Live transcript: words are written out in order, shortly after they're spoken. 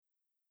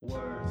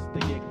Words,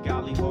 they get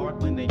golly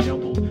hard when they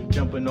jumble,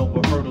 jumping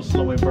over hurdles,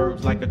 slowing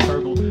verbs like a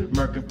turtle,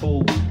 murking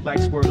fool like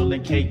Squirtle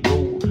and Kate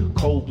Rule,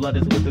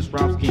 cold-blooded with this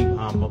rhyme scheme,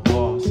 I'm a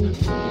boss.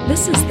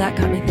 This is That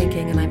Got Me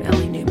Thinking, and I'm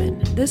Ellie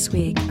Newman. This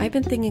week, I've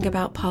been thinking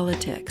about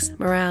politics,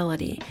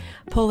 morality,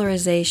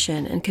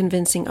 polarization, and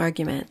convincing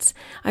arguments.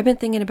 I've been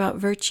thinking about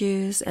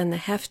virtues and the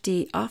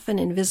hefty, often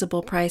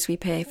invisible price we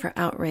pay for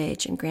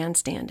outrage and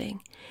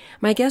grandstanding.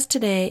 My guest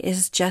today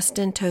is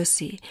Justin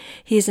Tosi.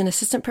 He is an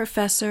assistant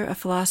professor of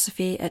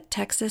philosophy at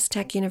Texas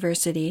Tech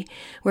University,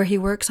 where he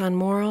works on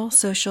moral,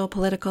 social,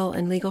 political,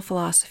 and legal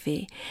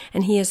philosophy,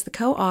 and he is the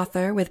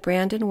co-author with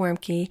Brandon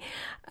Warmke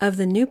of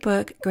the new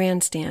book,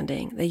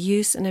 Grandstanding, The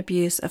Use and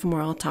Abuse of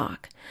Moral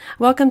Talk.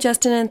 Welcome,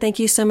 Justin, and thank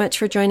you so much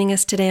for joining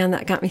us today on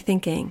That Got Me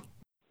Thinking.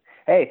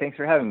 Hey, thanks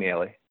for having me,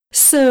 Ellie.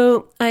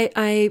 So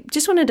I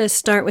just wanted to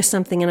start with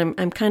something, and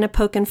I'm kind of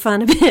poking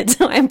fun a bit,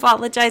 so I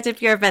apologize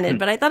if you're offended,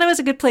 but I thought it was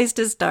a good place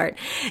to start.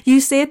 You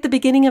say at the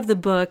beginning of the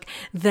book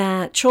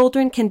that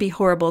children can be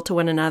horrible to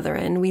one another,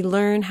 and we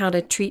learn how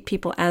to treat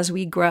people as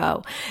we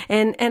grow.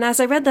 And as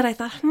I read that, I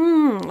thought,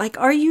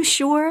 are you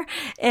sure?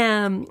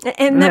 And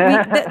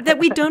that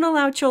we don't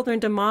allow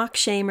children to mock,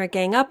 shame, or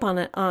gang up on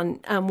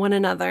one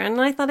another. And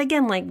I thought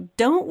again,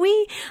 don't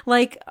we?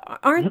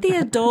 Aren't the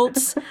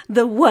adults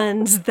the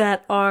ones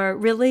that are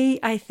really,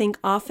 I think,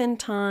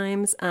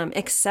 oftentimes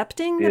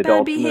accepting the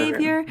bad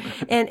behavior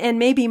and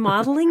maybe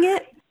modeling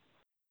it?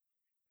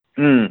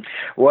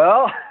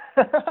 Well,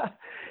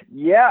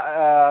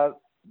 yeah,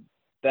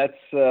 that's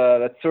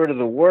sort of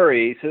the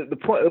worry. So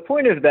the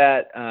point of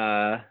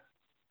that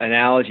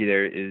analogy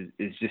there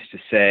is just to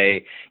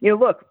say,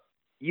 look,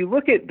 you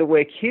look at the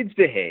way kids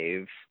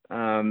behave,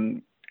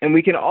 and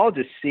we can all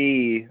just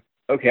see,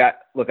 okay,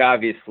 look,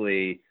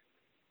 obviously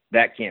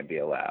that can't be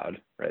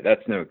allowed, right?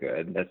 That's no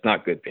good. That's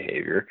not good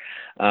behavior.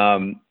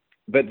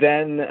 But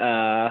then,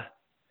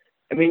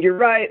 you're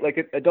right.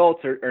 Like,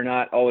 adults are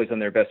not always on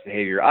their best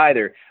behavior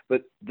either.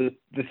 But the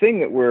thing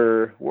that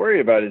we're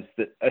worried about is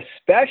that,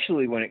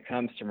 especially when it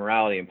comes to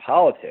morality and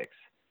politics,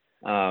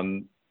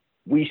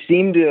 we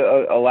seem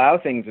to allow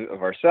things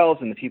of ourselves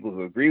and the people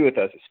who agree with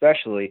us,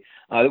 especially,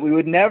 that we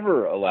would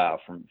never allow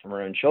from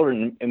our own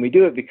children. And we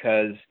do it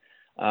because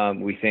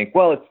we think,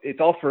 well, it's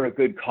all for a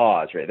good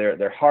cause, right?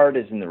 Their heart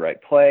is in the right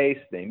place.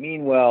 They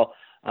mean well.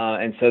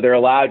 And so they're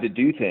allowed to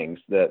do things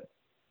that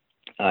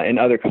in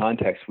other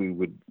contexts we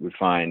would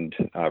find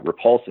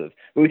repulsive.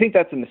 But we think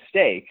that's a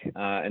mistake.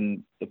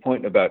 And the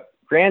point about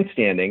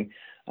grandstanding,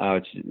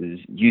 which is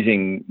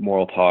using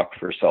moral talk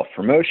for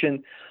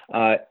self-promotion,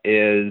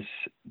 is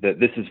that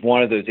this is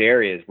one of those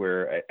areas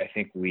where I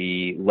think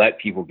we let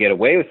people get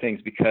away with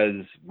things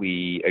because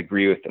we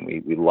agree with them.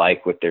 We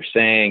like what they're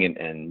saying,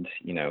 and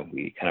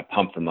we kind of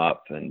pump them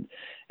up, and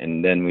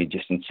then we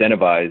just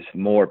incentivize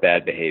more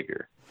bad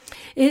behavior.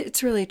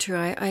 It's really true.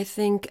 I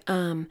think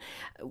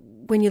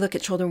when you look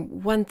at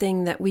children, one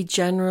thing that we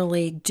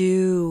generally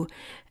do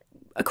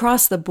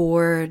across the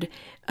board,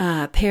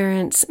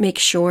 parents make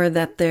sure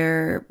that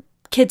their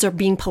kids are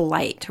being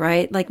polite,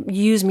 right? Like,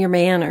 use your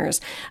manners,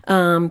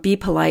 be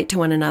polite to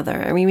one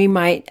another. I mean, we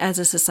might, as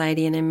a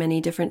society and in many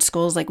different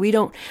schools,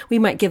 we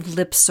might give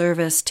lip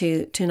service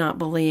to not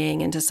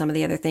bullying and to some of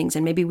the other things.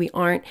 And maybe we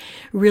aren't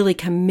really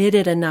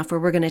committed enough where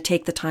we're going to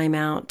take the time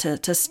out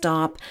to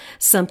stop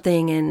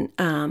something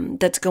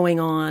that's going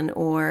on,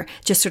 or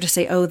just sort of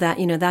say, oh,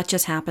 that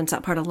just happens,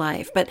 that part of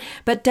life.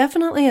 But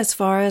definitely, as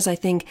far as I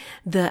think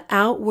the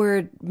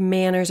outward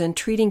manners and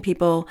treating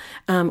people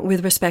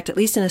with respect, at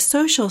least in a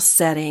social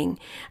setting,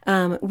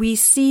 we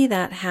see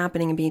that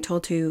happening and being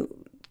told to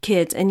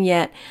kids. And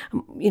yet,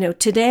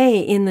 today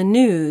in the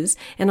news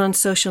and on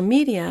social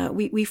media,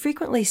 we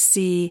frequently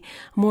see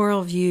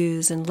moral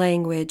views and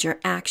language or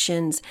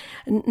actions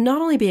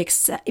not only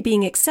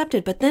being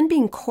accepted, but then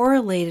being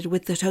correlated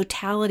with the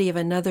totality of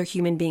another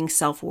human being's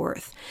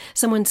self-worth.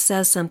 Someone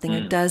says something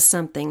or does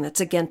something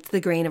that's against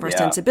the grain of our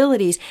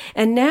sensibilities,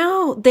 and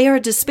now they are a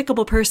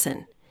despicable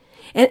person.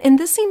 And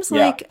this seems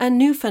like a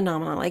new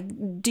phenomenon. Like,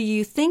 do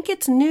you think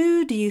it's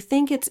new? Do you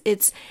think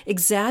it's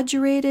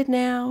exaggerated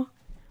now?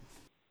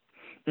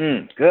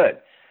 Good.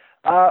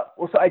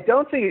 So I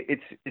don't think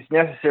it's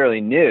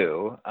necessarily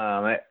new.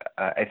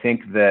 I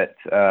think that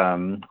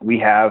we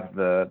have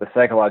the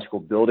psychological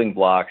building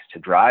blocks to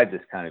drive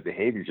this kind of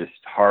behavior just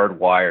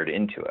hardwired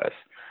into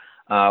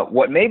us.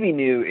 What may be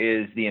new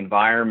is the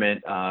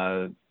environment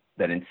that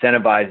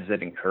incentivizes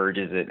it,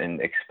 encourages it, and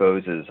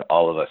exposes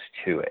all of us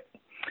to it.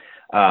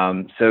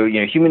 So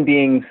human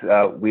beings,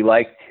 we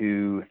like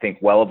to think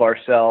well of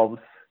ourselves.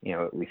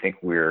 We think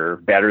we're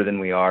better than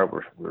we are.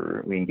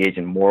 We engage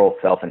in moral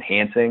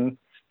self-enhancing,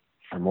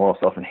 or moral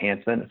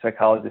self-enhancement, as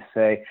psychologists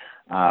say.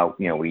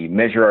 We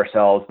measure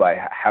ourselves by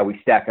how we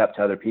stack up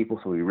to other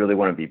people, so we really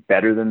want to be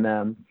better than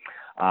them.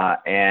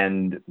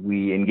 And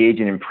we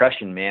engage in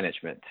impression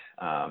management.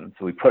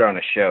 So we put on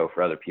a show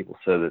for other people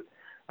so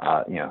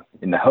that,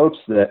 in the hopes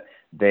that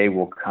they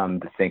will come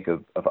to think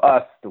of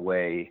us the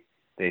way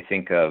they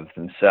think of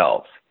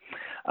themselves.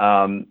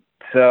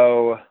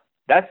 So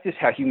that's just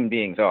how human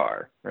beings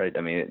are, right?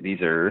 I mean,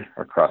 these are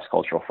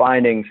cross-cultural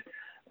findings.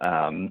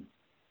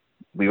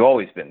 We've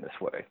always been this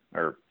way,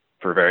 or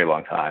for a very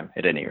long time,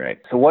 at any rate.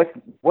 So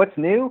what's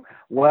new?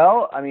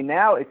 Well, I mean,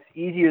 now it's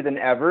easier than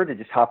ever to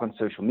just hop on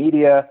social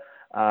media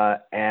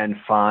and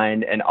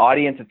find an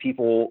audience of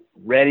people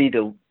ready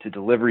to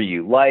deliver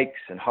you likes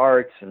and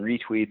hearts and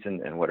retweets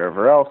and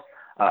whatever else,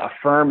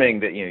 affirming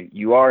that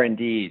you are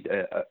indeed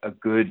a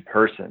good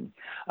person.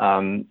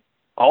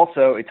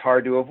 Also, it's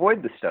hard to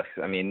avoid this stuff.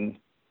 I mean,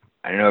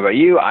 I don't know about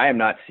you. I am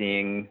not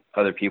seeing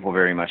other people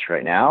very much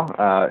right now.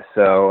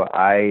 So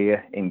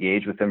I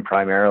engage with them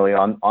primarily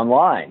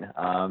online.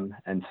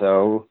 And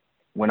so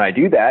when I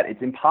do that,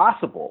 it's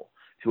impossible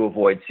to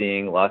avoid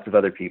seeing lots of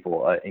other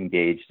people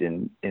engaged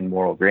in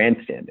moral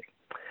grandstanding.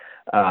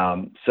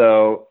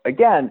 So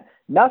again,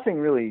 nothing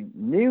really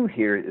new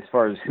here as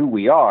far as who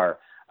we are.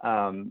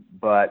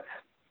 But,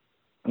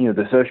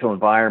 the social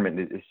environment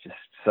is just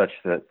such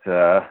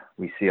that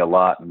we see a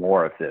lot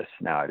more of this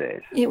nowadays.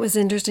 It was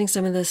interesting,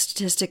 some of the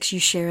statistics you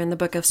share in the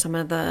book of some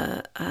of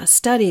the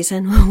studies.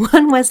 And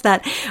one was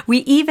that we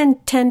even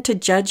tend to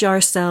judge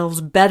ourselves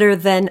better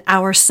than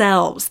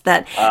ourselves.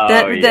 That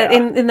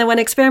in the one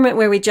experiment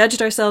where we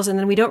judged ourselves and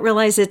then we don't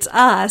realize it's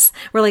us,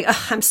 we're like,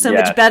 oh, I'm so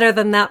much better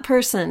than that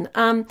person.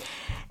 And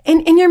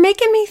you're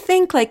making me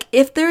think, like,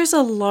 if there's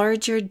a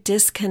larger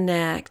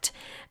disconnect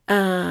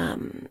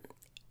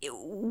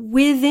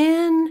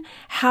within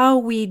how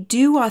we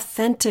do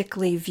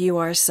authentically view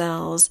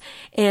ourselves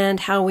and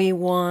how we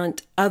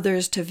want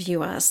others to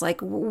view us. Like,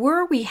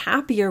 were we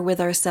happier with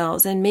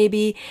ourselves? And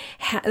maybe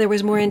there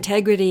was more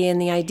integrity in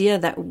the idea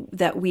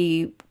that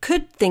we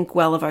could think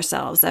well of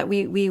ourselves, that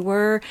we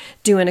were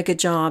doing a good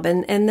job.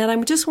 And that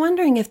I'm just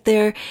wondering if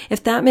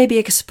that maybe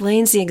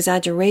explains the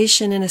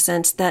exaggeration, in a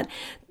sense, that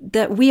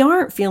we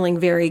aren't feeling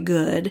very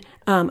good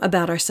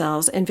about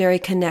ourselves and very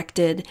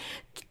connected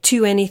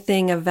to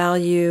anything of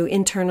value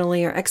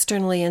internally or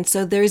externally. And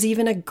so there's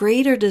even a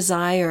greater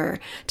desire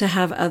to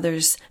have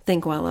others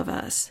think well of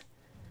us.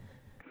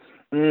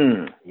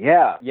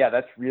 Yeah,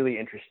 that's really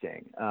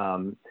interesting.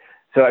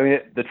 So, I mean,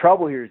 the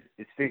trouble here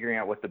is figuring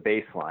out what the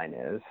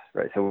baseline is,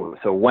 right?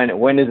 So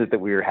when is it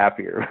that we are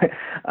happier?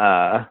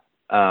 But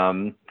I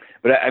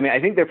mean, I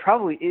think there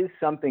probably is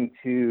something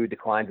to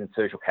declines in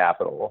social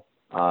capital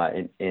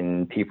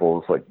in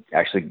people's, like,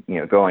 actually,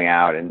 going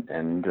out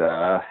and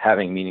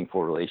having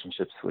meaningful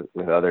relationships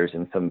with others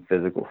in some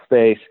physical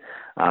space.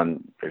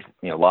 There's,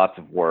 lots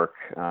of work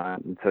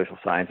in social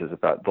sciences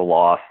about the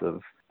loss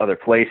of other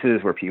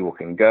places where people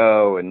can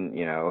go and,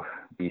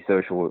 be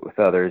social with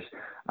others.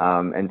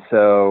 And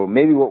so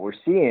maybe what we're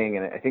seeing,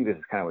 and I think this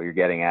is kind of what you're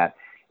getting at,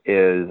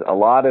 is a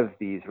lot of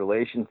these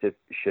relationships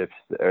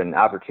and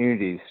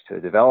opportunities to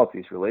develop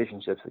these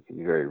relationships that can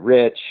be very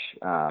rich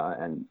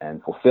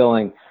and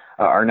fulfilling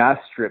are not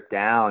stripped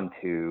down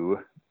to,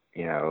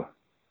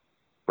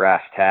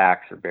 brass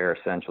tacks or bare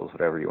essentials,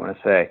 whatever you want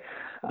to say.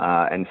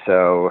 And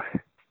so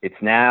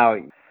it's now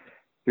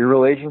your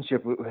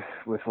relationship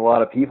with a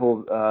lot of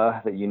people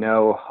that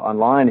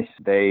online.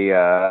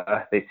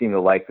 They seem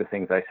to like the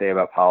things I say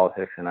about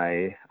politics, and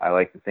I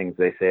like the things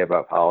they say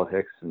about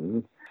politics.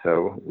 And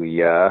so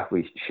we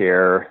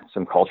share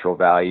some cultural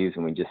values,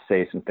 and we just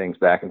say some things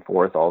back and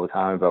forth all the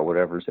time about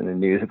whatever's in the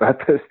news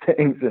about those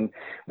things. And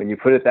when you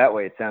put it that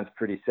way, it sounds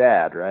pretty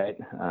sad, right?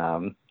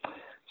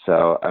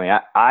 So I mean,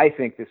 I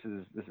think this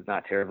is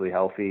not terribly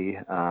healthy,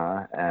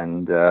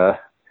 and I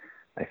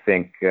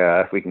think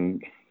if we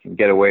can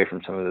get away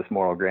from some of this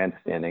moral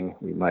grandstanding,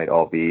 we might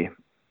all be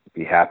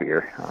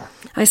happier.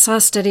 I saw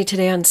a study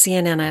today on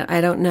CNN.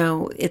 I don't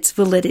know its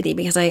validity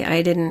because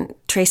I didn't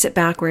trace it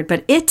backward,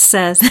 but it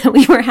says that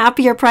we were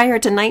happier prior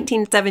to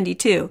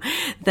 1972,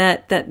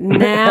 that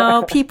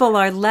now people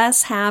are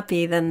less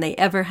happy than they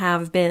ever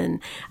have been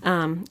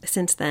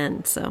since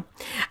then. So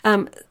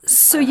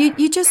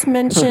you just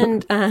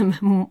mentioned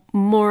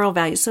moral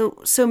values.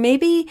 So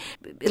maybe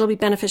it'll be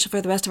beneficial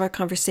for the rest of our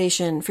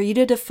conversation for you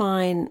to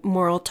define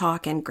moral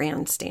talk and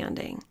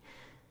grandstanding.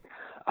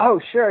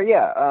 Oh, sure.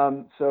 Yeah.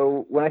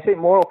 So when I say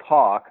moral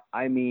talk,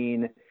 I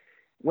mean,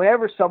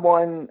 whenever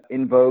someone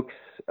invokes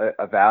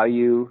a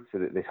value, so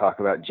that they talk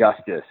about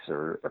justice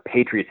or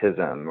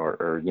patriotism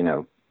or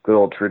good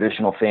old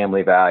traditional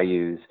family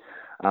values,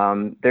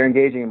 they're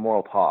engaging in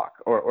moral talk.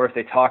 Or if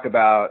they talk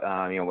about,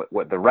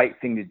 what the right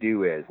thing to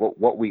do is,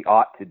 what we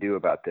ought to do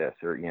about this,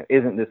 or,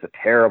 isn't this a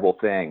terrible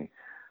thing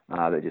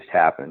that just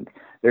happened?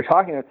 They're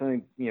talking about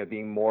something,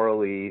 being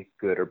morally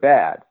good or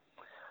bad.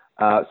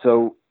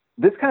 So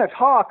this kind of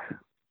talk,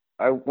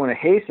 I want to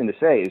hasten to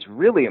say, is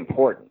really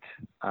important.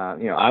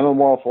 I'm a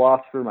moral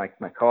philosopher.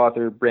 My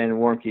co-author, Brandon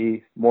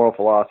Warnke, moral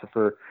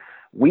philosopher.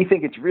 We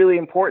think it's really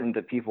important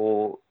that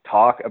people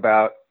talk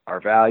about our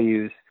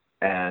values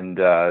and,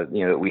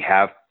 that we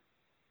have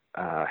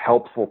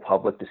helpful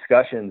public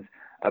discussions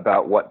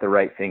about what the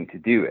right thing to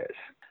do is.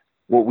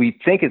 What we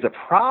think is a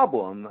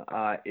problem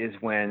is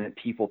when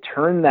people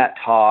turn that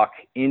talk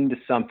into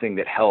something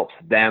that helps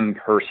them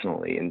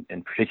personally,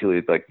 and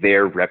particularly like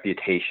their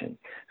reputation.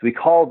 So we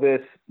call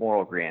this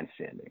moral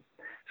grandstanding.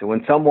 So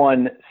when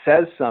someone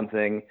says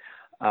something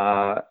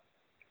about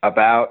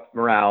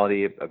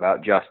morality,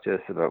 about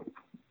justice, about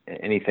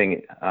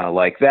anything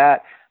like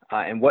that,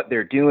 and what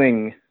they're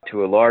doing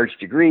to a large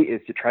degree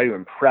is to try to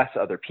impress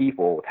other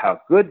people with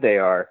how good they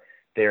are,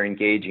 they're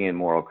engaging in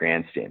moral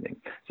grandstanding.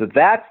 So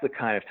that's the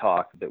kind of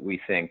talk that we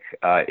think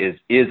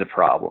is a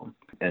problem,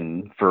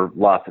 and for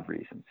lots of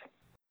reasons.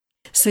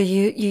 So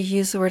you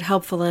use the word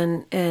helpful,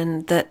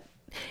 and that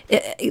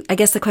I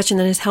guess the question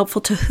then is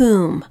helpful to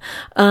whom,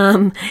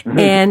 and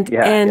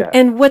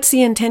what's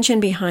the intention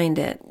behind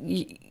it?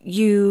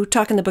 You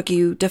talk in the book,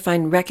 you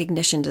define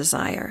recognition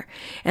desire,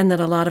 and that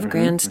a lot of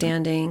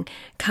grandstanding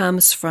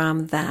comes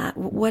from that.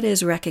 What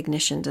is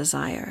recognition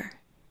desire?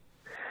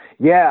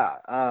 Yeah,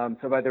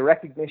 so by the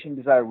recognition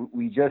desire,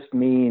 we just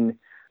mean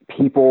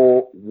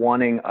people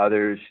wanting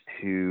others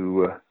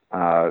to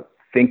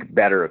think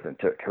better of them,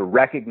 to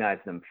recognize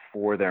them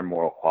for their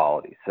moral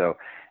qualities. So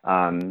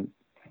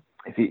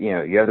if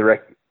you have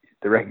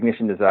the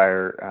recognition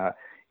desire,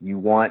 you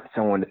want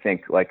someone to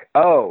think like,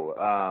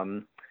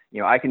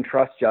 I can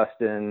trust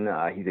Justin.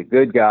 He's a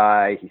good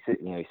guy. He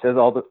says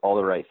all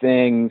the right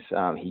things.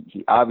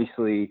 He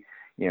obviously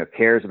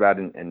cares about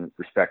and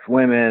respects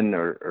women,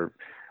 or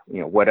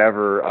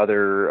whatever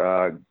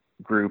other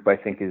group I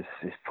think is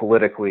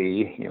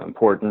politically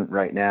important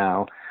right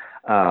now.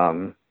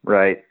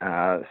 Right.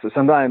 So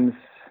sometimes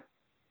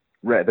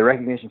the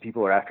recognition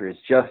people are after is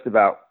just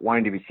about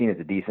wanting to be seen as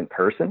a decent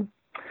person.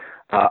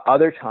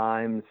 Other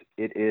times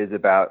it is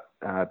about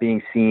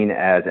being seen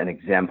as an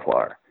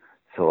exemplar.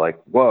 So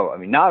like, whoa, I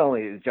mean, not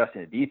only is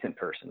Justin a decent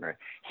person, right?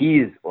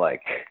 He's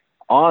like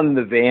on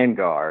the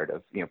vanguard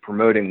of,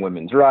 promoting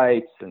women's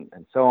rights and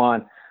so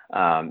on.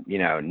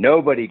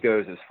 Nobody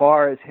goes as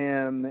far as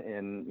him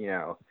in,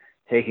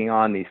 taking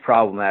on these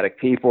problematic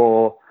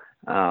people,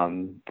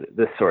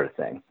 this sort of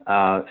thing.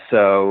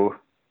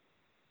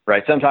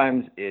 Right.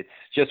 Sometimes it's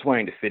just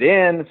wanting to fit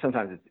in.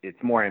 Sometimes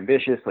it's more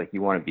ambitious, like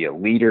you want to be a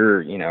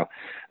leader,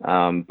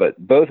 but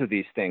both of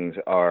these things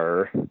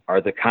are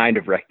the kind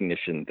of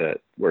recognition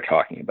that we're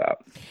talking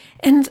about.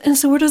 And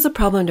so where does the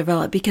problem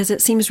develop? Because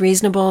it seems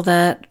reasonable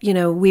that,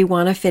 we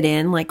want to fit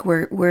in, like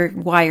we're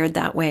wired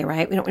that way,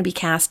 right? We don't want to be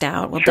cast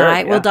out. We'll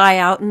die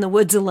out in the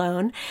woods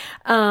alone.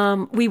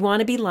 We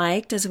want to be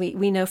liked, as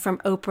we know from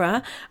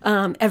Oprah.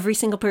 Every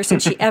single person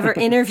she ever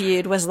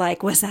interviewed was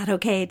like, was that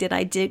okay? Did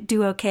I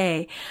do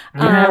okay?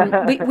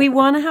 We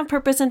want to have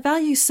purpose and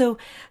value. So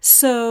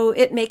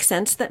it makes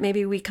sense that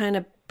maybe we kind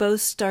of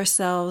boast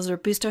ourselves or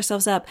boost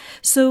ourselves up.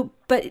 So,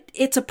 but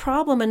it's a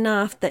problem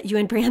enough that you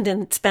and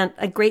Brandon spent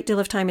a great deal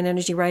of time and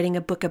energy writing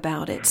a book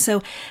about it.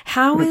 So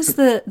how is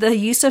the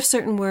use of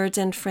certain words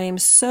and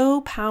frames so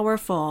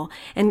powerful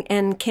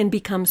and can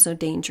become so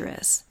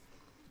dangerous?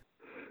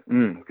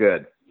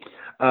 Good.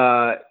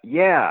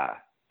 Yeah.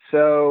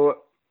 So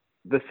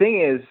the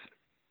thing is,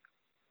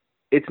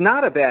 it's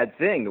not a bad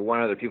thing to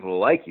want other people to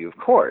like you, of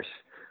course.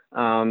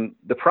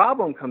 The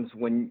problem comes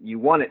when you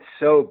want it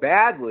so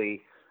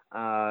badly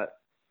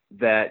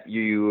that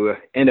you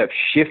end up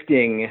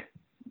shifting,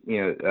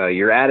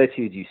 your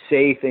attitudes. You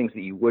say things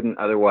that you wouldn't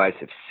otherwise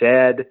have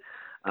said,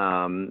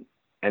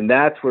 and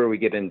that's where we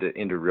get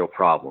into real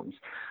problems.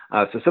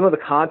 So some of the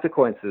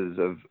consequences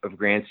of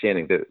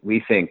grandstanding that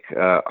we think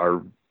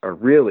are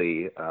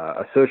really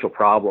a social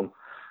problem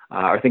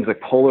are things like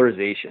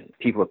polarization.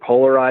 People are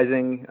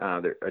polarizing.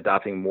 They're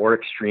adopting more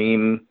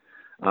extreme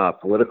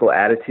political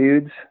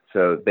attitudes.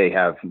 So they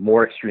have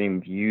more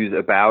extreme views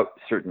about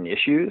certain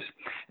issues,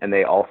 and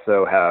they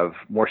also have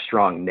more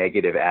strong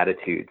negative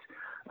attitudes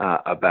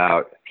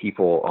about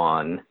people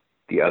on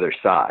the other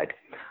side.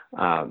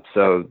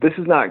 So this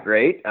is not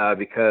great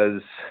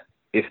because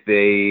if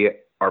they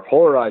are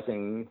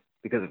polarizing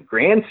because of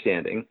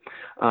grandstanding,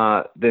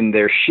 then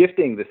they're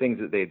shifting the things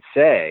that they'd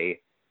say,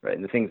 right,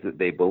 and the things that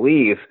they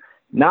believe,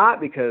 not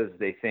because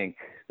they think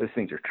those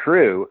things are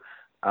true,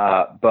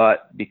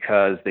 but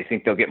because they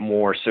think they'll get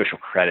more social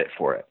credit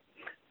for it.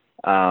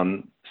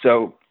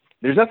 So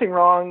there's nothing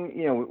wrong,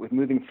 with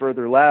moving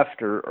further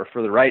left or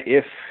further right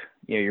if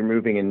you're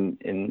moving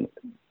in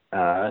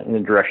a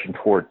direction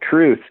toward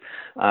truth.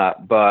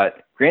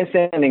 But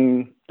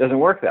grandstanding doesn't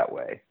work that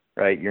way,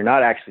 right? You're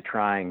not actually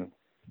trying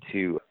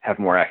to have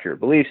more accurate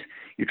beliefs.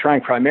 You're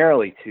trying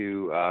primarily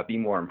to be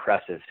more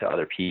impressive to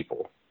other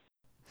people.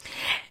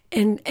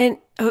 And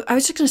I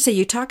was just going to say,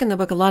 you talk in the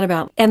book a lot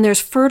about, and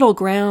there's fertile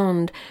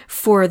ground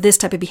for this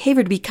type of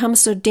behavior to become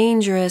so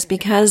dangerous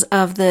because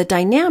of the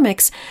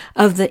dynamics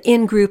of the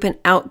in-group and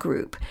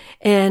out-group,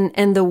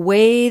 and the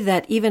way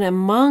that even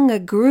among a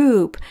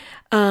group,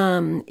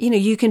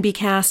 you can be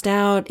cast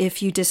out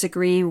if you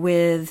disagree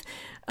with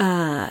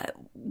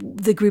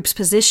the group's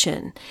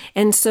position.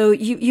 And so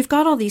you've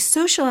got all these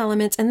social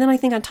elements. And then I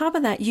think on top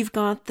of that, you've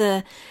got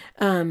the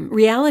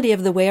reality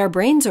of the way our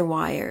brains are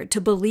wired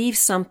to believe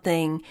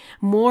something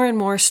more and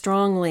more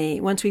strongly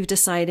once we've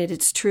decided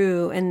it's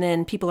true. And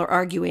then people are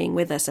arguing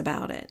with us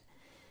about it.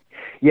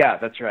 Yeah,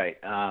 that's right.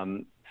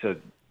 So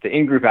the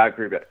in-group,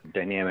 out-group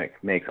dynamic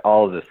makes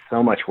all of this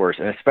so much worse,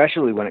 and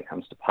especially when it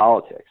comes to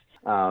politics.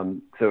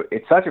 So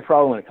it's such a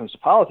problem when it comes to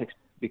politics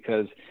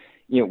because,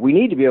 we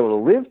need to be able to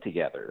live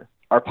together.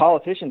 Our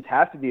politicians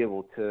have to be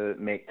able to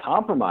make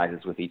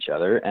compromises with each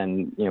other,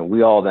 and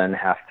we all then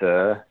have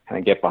to kind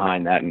of get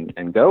behind that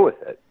and go with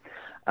it.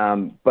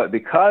 But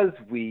because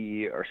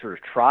we are sort of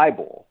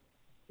tribal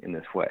in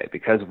this way,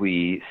 because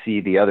we see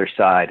the other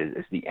side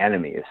as the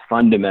enemy, as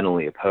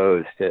fundamentally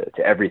opposed to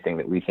everything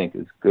that we think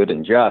is good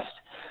and just,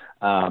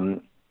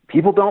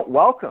 people don't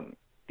welcome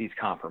these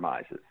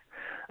compromises.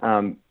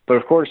 But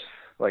of course,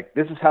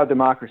 this is how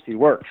democracy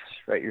works,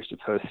 right? You're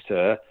supposed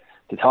to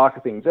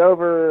talk things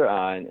over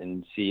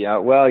and see,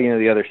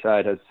 the other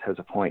side has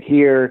a point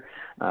here.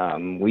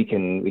 We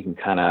can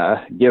kind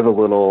of give a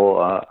little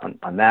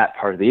on that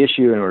part of the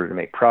issue in order to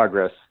make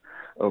progress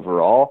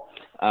overall.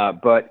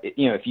 But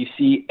if you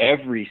see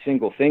every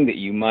single thing that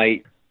you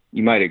might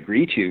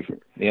agree to from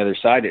the other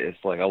side, it's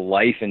like a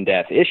life and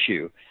death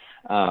issue.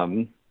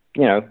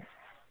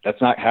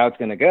 That's not how it's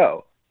going to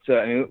go.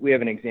 So we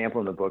have an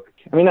example in the book.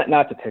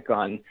 Not to pick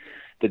on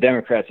the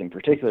Democrats in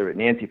particular, but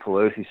Nancy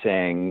Pelosi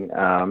saying,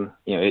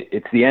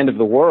 it's the end of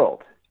the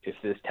world if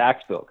this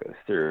tax bill goes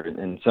through.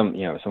 And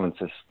someone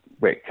says,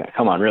 wait,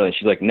 come on, really? And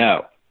she's like,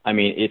 no,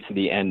 it's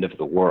the end of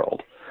the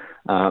world.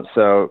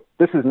 So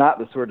this is not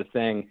the sort of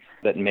thing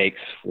that makes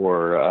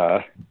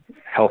for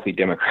healthy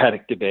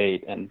democratic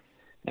debate and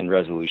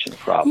resolution of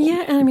problems.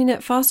 Yeah, and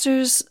it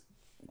fosters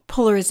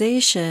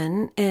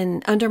polarization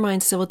and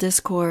undermines civil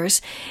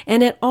discourse,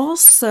 and it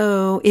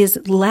also is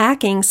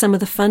lacking some of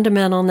the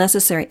fundamental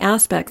necessary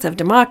aspects of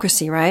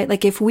democracy, right?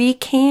 Like if we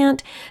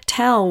can't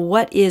tell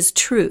what is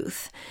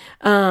truth,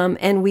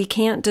 and we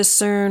can't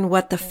discern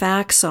what the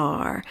facts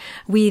are,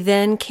 we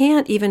then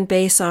can't even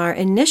base our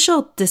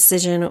initial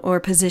decision or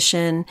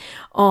position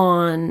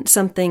on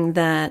something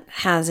that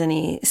has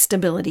any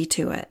stability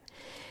to it.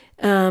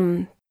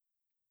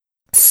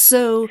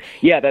 So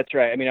yeah, that's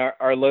right.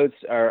 Our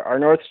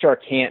North Star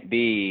can't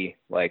be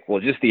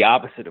just the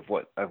opposite of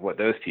what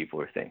those people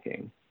are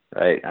thinking,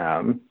 right?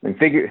 And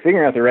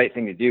figuring out the right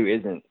thing to do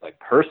isn't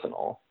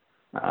personal.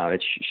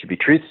 It should be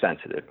truth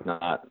sensitive,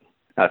 not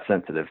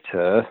sensitive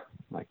to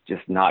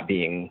just not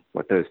being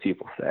what those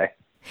people say.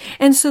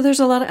 And so there's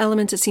a lot of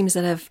elements, it seems,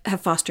 that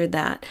have fostered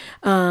that.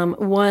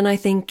 One, I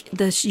think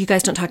you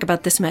guys don't talk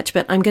about this much,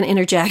 but I'm going to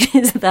interject,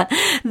 is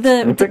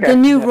the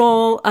new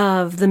role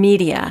of the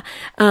media,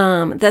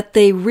 that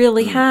they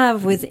really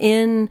have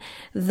within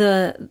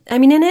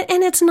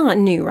and it's not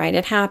new, right?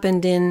 It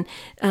happened in,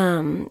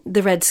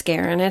 the Red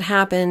Scare, and it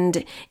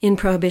happened in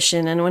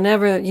Prohibition, and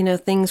whenever,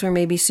 things were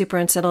maybe super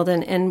unsettled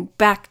and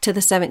back to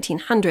the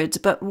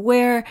 1700s, but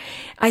where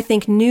I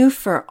think new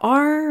for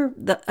our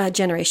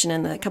generation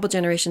and the couple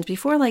generations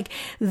before,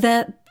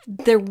 that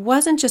there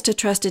wasn't just a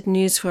trusted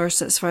news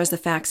source as far as the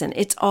facts, and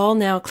it's all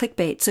now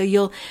clickbait. So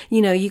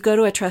you go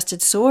to a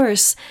trusted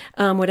source,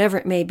 whatever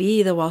it may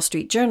be, the Wall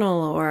Street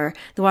Journal or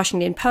the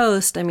Washington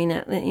Post. At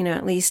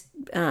least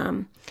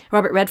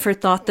Robert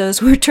Redford thought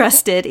those were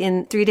trusted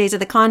in 3 Days of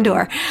the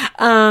Condor.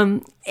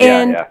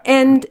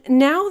 And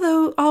now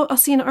though, I'll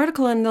see an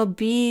article and there'll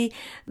be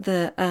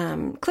the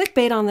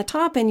clickbait on the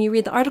top, and you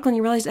read the article and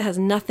you realize it has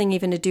nothing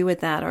even to do with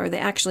that, or they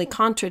actually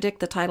contradict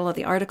the title of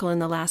the article in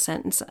the last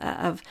sentence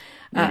of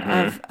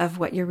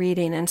what you're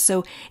reading. And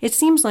so it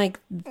seems like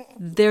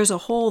there's a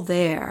hole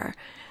there.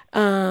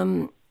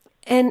 And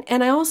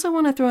I also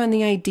want to throw in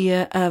the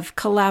idea of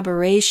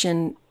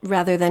collaboration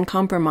rather than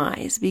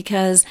compromise,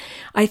 because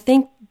I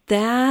think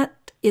that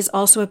is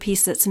also a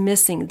piece that's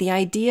missing. The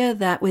idea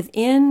that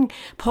within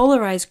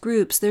polarized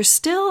groups, there's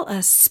still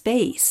a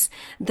space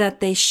that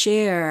they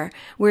share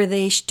where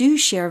they do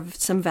share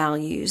some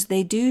values,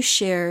 they do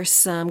share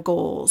some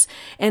goals.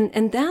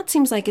 And that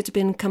seems like it's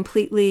been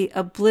completely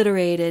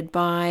obliterated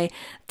by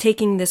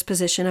taking this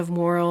position of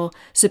moral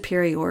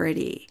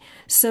superiority.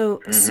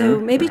 So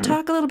maybe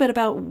talk a little bit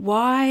about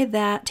why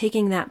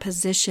taking that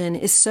position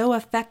is so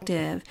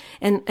effective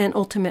and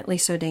ultimately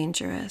so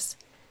dangerous.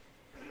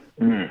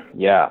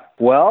 Yeah.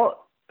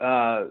 Well,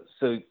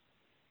 so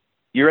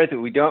you're right that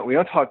we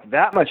don't talk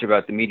that much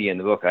about the media in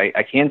the book.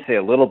 I can say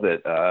a little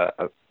bit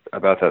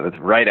about that. That's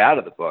right out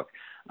of the book.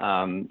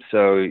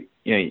 So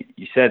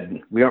you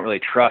said we don't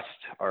really trust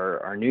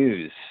our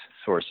news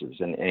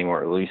sources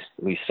anymore. At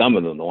least some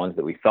of them, the ones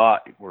that we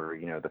thought were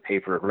the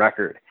paper of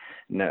record,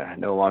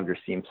 no longer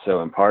seem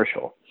so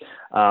impartial.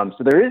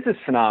 So there is this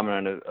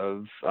phenomenon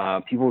of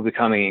people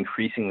becoming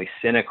increasingly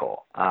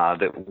cynical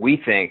that we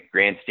think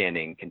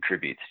grandstanding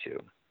contributes to.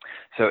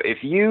 So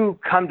if you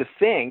come to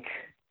think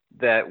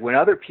that when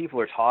other people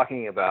are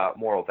talking about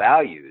moral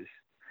values,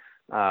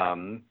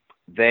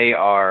 they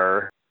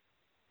are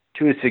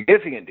to a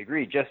significant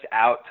degree just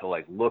out to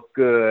look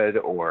good,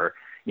 or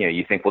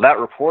you think, well, that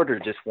reporter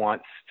just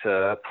wants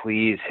to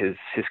please his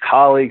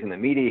colleagues in the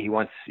media. He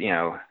wants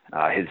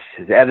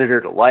his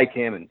editor to like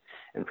him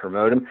and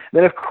promote him.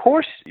 Then of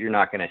course you're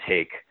not going to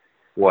take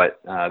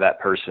what that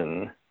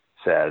person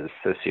says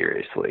so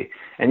seriously.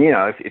 And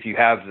if you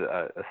have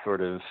a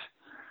sort of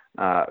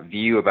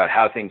view about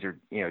how things are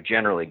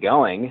generally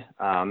going,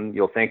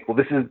 you'll think, well,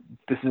 this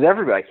is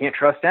everybody. I can't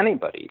trust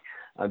anybody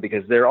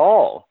because they're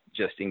all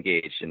just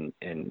engaged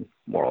in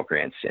moral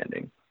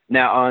grandstanding.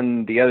 Now,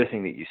 on the other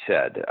thing that you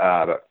said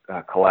about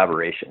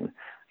collaboration,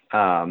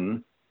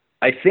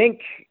 I think,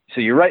 so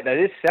you're right, that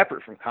is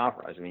separate from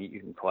compromise. I mean, you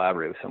can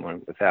collaborate with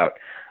someone without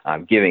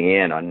giving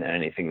in on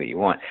anything that you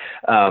want.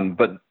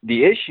 But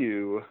the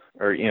issue,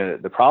 or,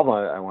 the problem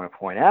I want to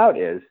point out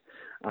is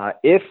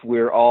if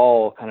we're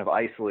all kind of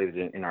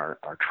isolated in our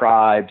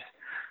tribes,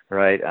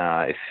 right?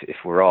 If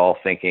we're all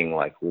thinking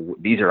like, well,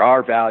 these are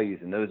our values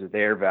and those are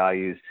their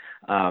values,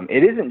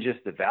 it isn't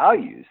just the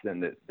values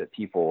then that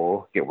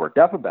people get worked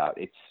up about.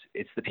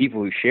 It's the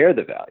people who share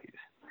the values.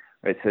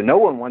 Right, so no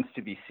one wants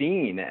to be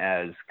seen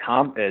as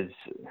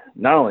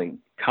not only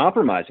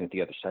compromising with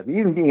the other side, but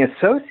even being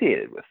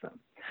associated with them.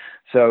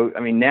 So, I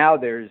mean, now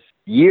there's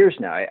years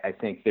now, I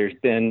think there's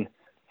been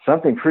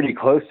something pretty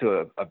close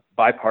to a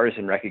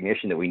bipartisan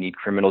recognition that we need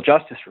criminal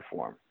justice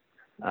reform.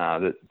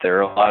 That there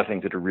are a lot of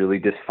things that are really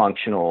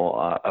dysfunctional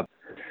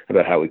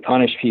about how we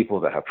punish people,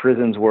 about how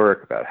prisons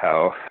work, about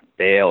how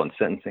bail and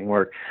sentencing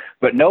work.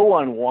 But no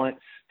one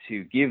wants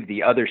to give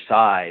the other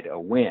side a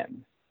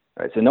win.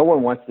 Right, so no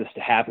one wants this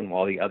to happen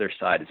while the other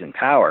side is in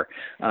power,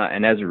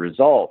 and as a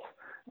result,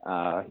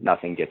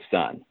 nothing gets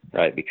done,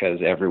 right?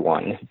 Because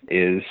everyone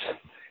is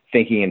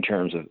thinking in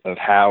terms of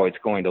how it's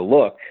going to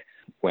look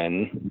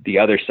when the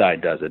other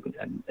side does it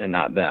and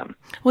not them.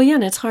 Well, yeah,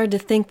 and it's hard to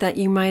think that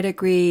you might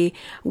agree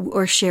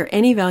or share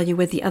any value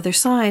with the other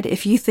side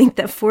if you think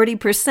that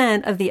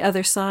 40% of the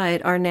other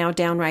side are now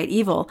downright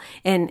evil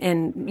and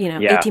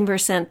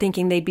 18%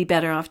 thinking they'd be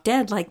better off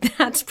dead. Like,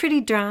 that's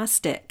pretty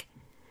drastic.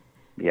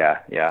 Yeah,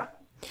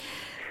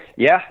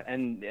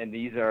 and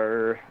these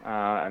are,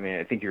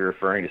 I think you're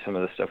referring to some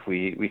of the stuff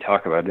we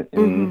talk about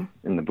in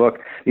the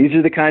book. These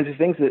are the kinds of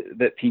things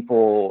that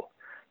people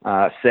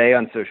say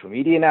on social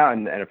media now,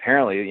 and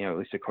apparently, at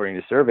least according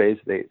to surveys,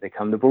 they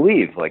come to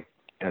believe. Like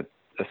a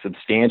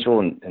substantial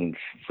and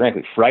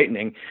frankly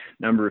frightening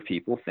number of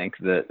people think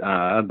that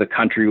the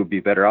country would be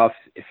better off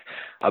if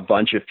a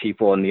bunch of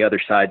people on the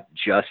other side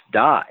just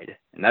died.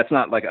 And that's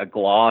not like a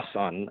gloss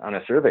on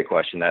a survey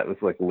question. That was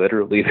like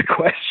literally the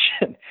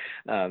question.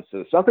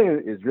 So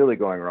something is really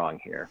going wrong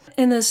here.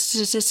 And the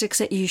statistics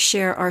that you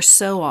share are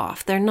so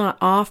off. They're not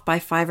off by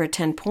 5 or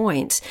 10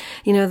 points.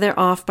 They're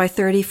off by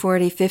 30,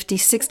 40, 50,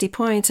 60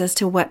 points as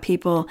to what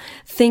people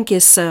think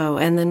is so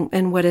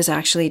and what is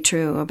actually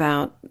true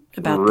about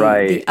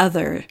right. the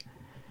other.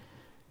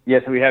 Yeah,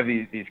 so we have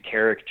these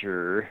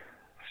character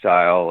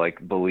style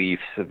like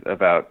beliefs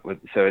about,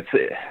 so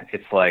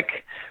it's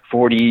like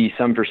 40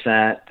 some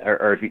percent,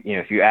 or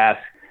if you ask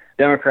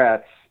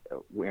Democrats,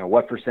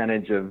 what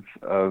percentage of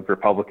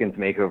Republicans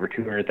make over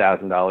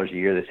 $200,000 a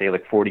year, they say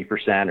like 40%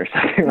 or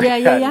something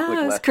like that.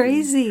 Yeah, it's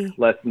crazy.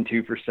 Less than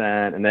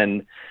 2%. And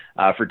then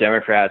for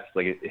Democrats,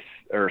 for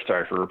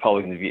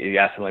Republicans, if you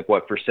ask them like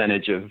what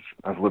percentage of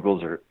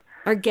liberals are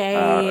gay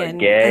and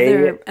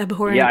other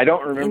abhorrent I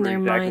don't remember in their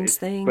exactly, minds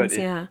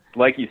things. But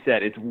like you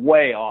said, it's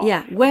way off.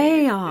 Yeah,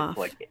 way off. It's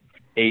like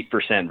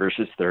 8%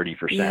 versus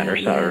 30%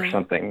 or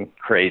something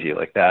crazy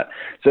like that.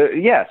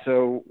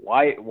 So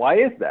why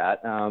is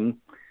that?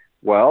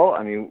 Well,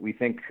 we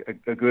think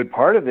a good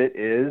part of it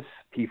is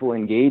people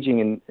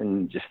engaging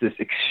in just this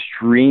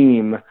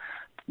extreme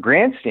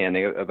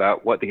grandstanding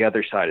about what the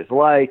other side is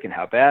like and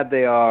how bad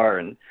they are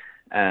and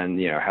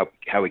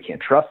how we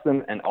can't trust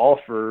them, and all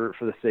for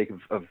the sake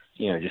of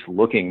just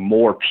looking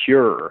more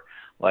pure.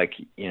 Like,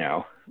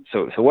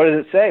 so what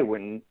does it say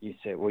when you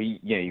say, well,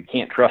 you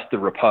can't trust the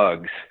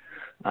Repugs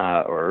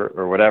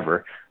or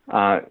whatever?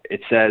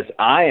 It says,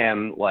 I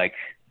am like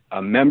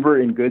a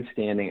member in good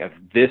standing of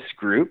this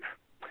group,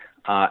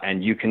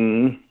 and you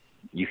can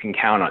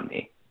count on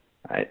me,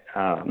 right?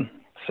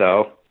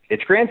 So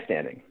it's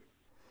grandstanding.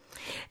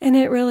 And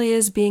it really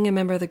is being a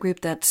member of the group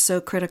that's so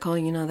critical.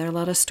 There are a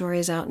lot of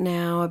stories out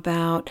now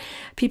about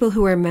people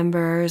who are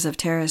members of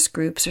terrorist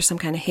groups or some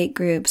kind of hate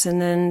groups,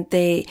 and then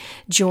they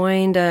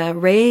joined a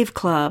rave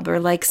club or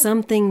like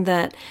something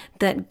that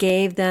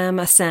gave them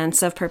a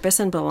sense of purpose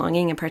and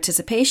belonging and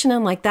participation.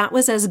 And like that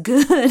was as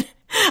good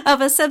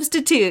of a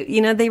substitute.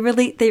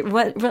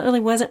 What really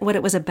wasn't what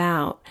it was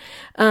about.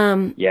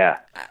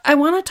 I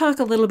want to talk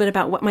a little bit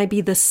about what might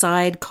be the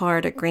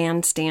sidecar to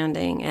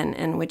grandstanding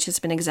and which has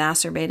been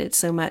exacerbated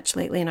so much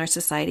lately in our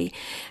society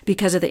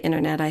because of the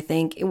internet, I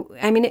think.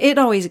 It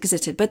always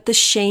existed, but the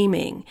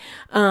shaming,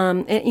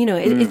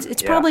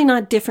 it's probably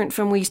not different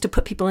from we used to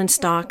put people in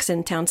stocks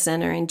in town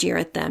center and jeer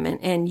at them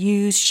and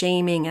use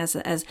shaming as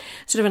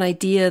sort of an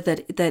idea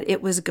that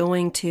it was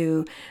going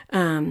to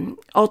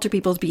alter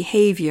people's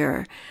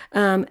behavior.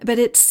 But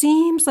it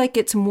seems like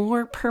it's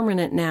more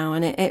permanent now,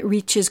 and it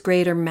reaches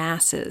greater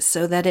masses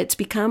so that it's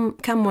become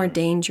more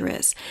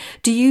dangerous.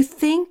 Do you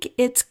think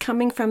it's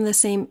coming from the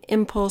same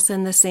impulse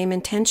and the same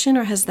intention,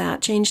 or has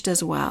that changed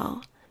as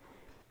well?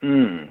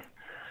 So,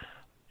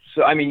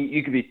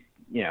 you could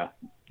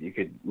you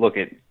could look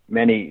at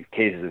many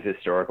cases of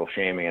historical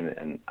shaming,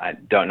 and I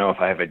don't know if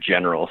I have a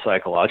general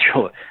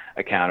psychological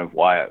account of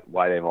why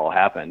they've all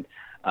happened.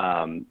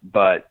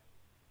 But,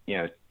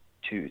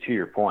 to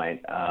your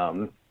point,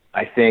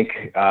 I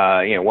think,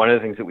 one of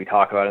the things that we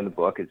talk about in the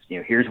book is,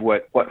 here's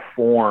what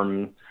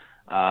form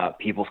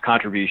people's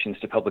contributions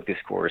to public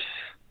discourse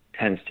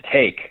tends to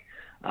take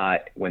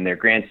when they're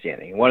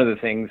grandstanding. And one of the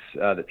things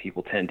that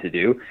people tend to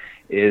do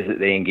is that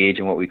they engage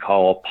in what we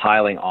call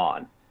piling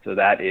on. So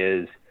that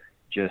is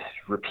just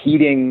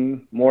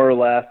repeating more or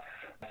less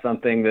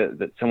something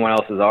that someone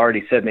else has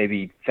already said,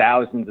 maybe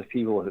thousands of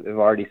people have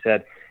already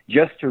said,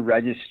 just to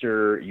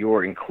register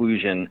your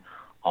inclusion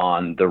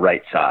on the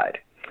right side.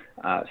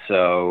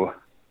 So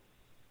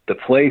the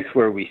place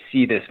where we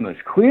see this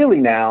most clearly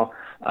now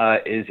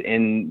is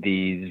in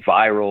these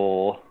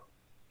viral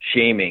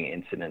shaming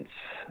incidents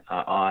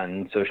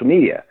on social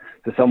media.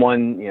 So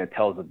someone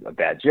tells a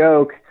bad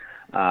joke,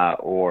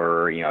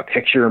 or a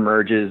picture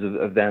emerges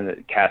of them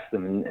that casts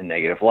them in a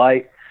negative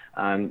light.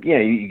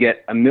 You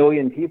get 1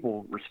 million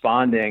people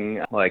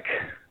responding like,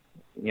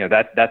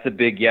 that's a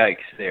big yikes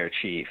there,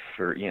 Chief,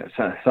 or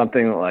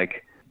something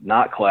like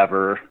not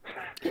clever.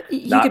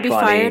 You could be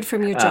funny. Fired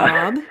from your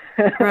job,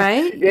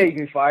 right? Yeah, you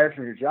can be fired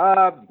from your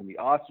job. You can be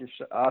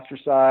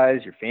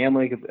ostracized. Your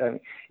family could,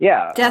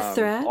 death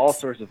threats. All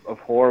sorts of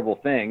horrible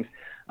things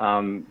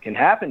can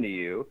happen to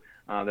you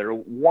that are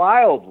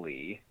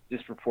wildly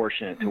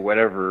disproportionate to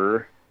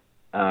whatever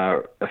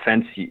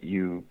offense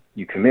you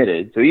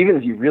committed. So even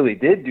if you really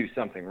did do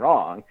something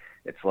wrong,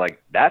 it's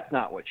like that's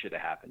not what should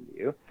have happened to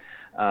you.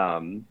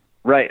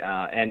 Right.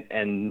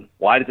 And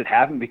why does it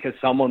happen? Because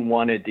someone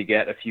wanted to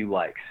get a few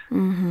likes,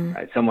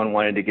 right? Someone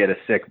wanted to get a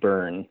sick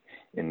burn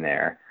in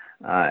there,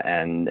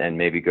 and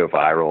maybe go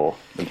viral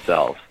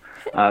themselves.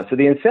 So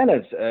the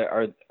incentives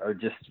are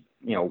just,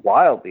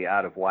 wildly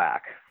out of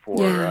whack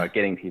for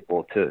getting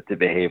people to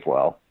behave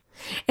well.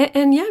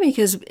 And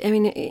because,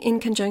 in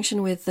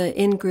conjunction with the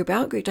in-group,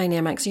 out-group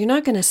dynamics, you're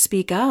not going to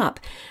speak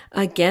up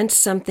against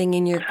something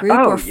in your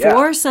group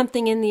for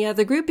something in the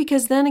other group,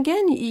 because then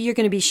again, you're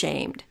going to be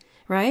shamed,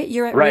 right?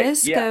 You're at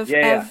risk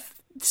of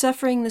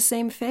suffering the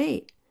same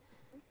fate.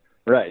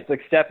 Right. It's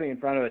like stepping in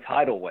front of a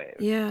tidal wave.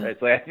 Yeah. Right?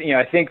 It's like,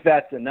 I think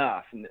that's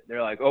enough. And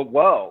they're like, oh,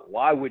 whoa,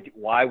 why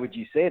would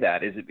you say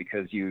that? Is it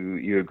because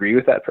you agree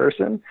with that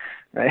person?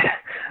 Right.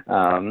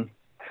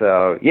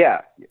 So,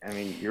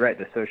 you're right.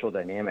 The social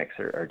dynamics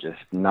are just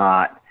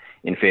not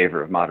in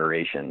favor of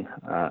moderation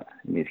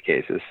in these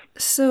cases.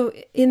 So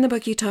in the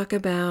book, you talk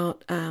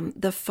about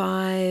the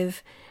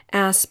 5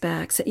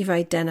 aspects that you've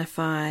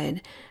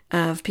identified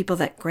of people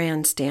that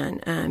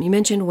grandstand. You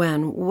mentioned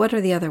one. What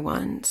are the other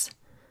ones?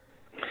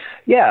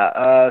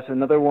 Yeah. So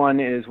another one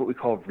is what we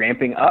call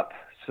ramping up.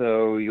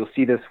 So you'll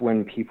see this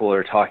when people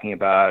are talking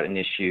about an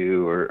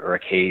issue or a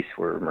case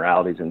where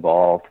morality is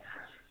involved.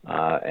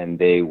 And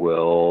they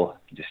will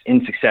just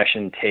in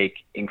succession take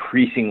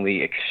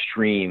increasingly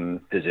extreme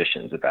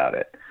positions about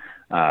it.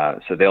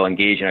 So they'll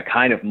engage in a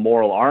kind of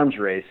moral arms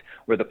race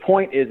where the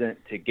point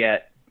isn't to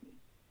get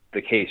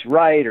the case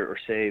right or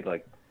say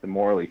like the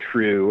morally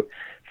true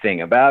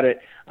thing about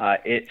it.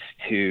 It's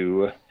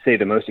to say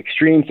the most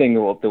extreme thing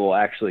that will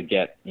actually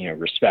get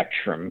respect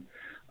from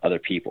other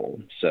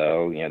people.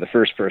 So the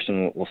first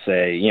person will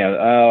say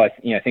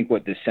I think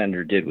what this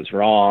sender did was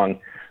wrong.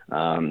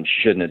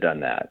 Shouldn't have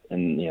done that.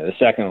 And, the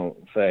second will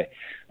say,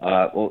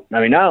 not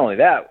only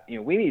that,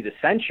 we need to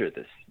censure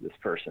this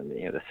person.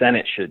 The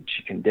Senate should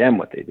condemn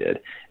what they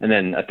did. And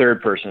then a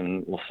third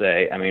person will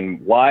say,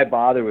 why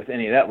bother with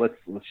any of that?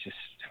 Let's just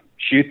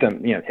shoot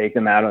them, take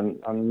them out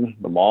on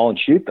the mall and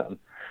shoot them.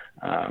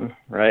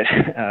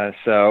 Right.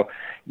 So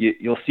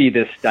you'll see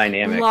this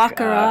dynamic. Lock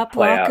her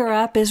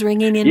up is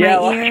ringing in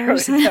my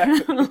ears.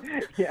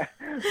 Yeah.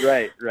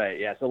 Right.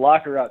 Yeah. So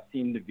lock her up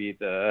seemed to be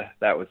the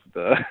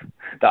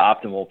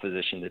optimal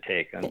position to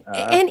take.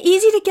 And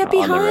easy to get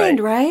behind,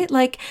 right?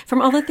 Like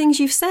from all the things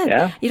you've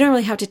said, you don't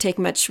really have to take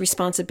much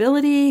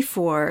responsibility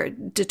for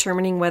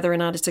determining whether or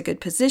not it's a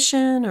good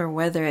position or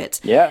whether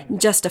it's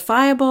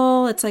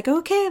justifiable. It's like,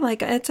 okay,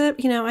 like it's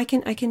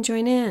I can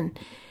join in.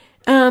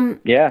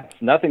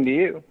 It's nothing to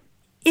you.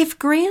 If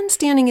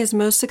grandstanding is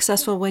most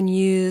successful when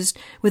used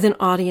with an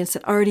audience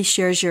that already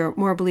shares your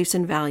moral beliefs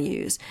and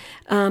values,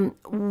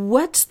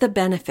 what's the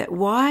benefit?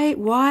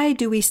 Why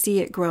do we see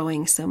it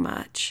growing so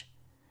much?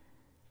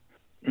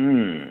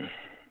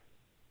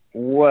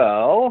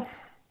 Well,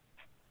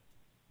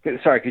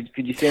 sorry,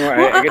 could you say more?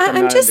 Well,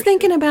 I'm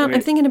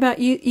thinking about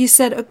you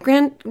said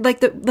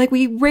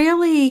we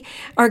rarely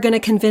are going to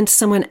convince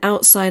someone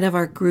outside of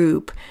our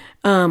group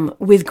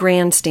with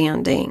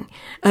grandstanding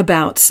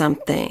about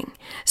something.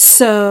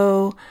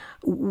 So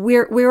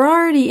we're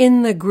already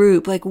in the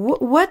group. Like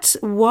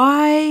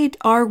why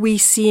are we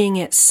seeing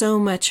it so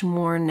much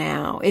more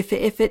now? If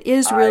it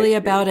is really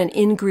about an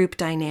in-group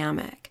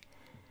dynamic.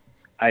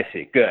 I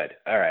see. Good.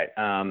 All right.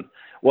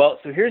 Well,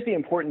 so here's the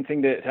important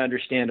thing to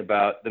understand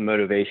about the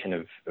motivation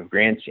of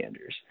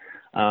grandstanders.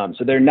 So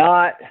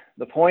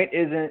the point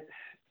isn't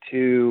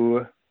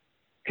to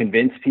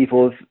convince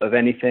people of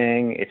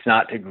anything. It's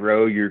not to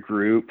grow your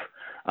group.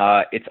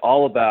 It's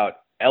all about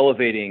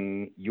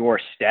elevating your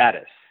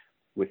status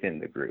within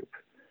the group.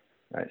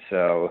 Right?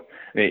 So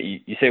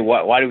you say,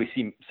 why do we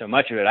see so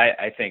much of it?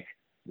 I think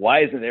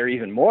why isn't there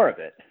even more of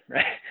it,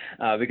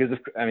 right? Because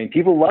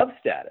people love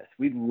status.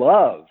 We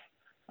love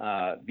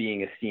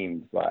being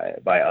esteemed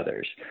by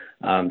others.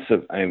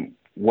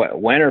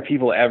 When are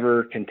people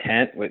ever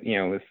content with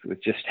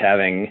just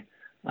having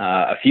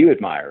a few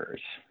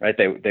admirers, right?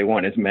 They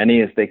want as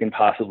many as they can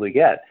possibly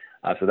get.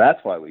 So that's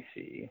why we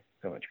see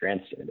so much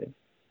grandstanding.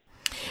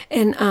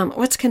 And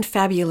what's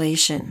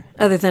confabulation,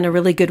 other than a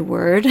really good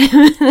word?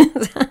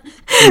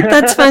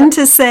 That's fun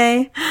to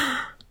say.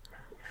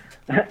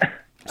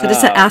 So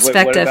just an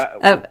aspect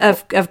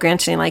of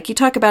grandstanding, like you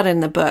talk about it in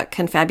the book,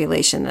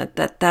 confabulation.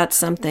 That's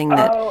something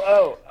that.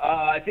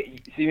 I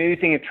think so. You may be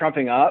thinking of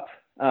trumping up,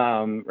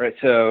 right?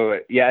 So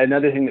yeah,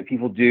 another thing that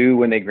people do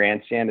when they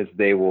grandstand is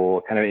they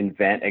will kind of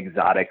invent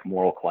exotic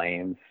moral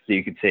claims. So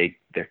you could say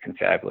they're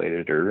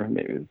confabulated, or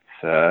maybe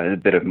it's a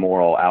bit of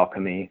moral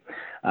alchemy,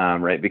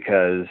 right?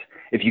 Because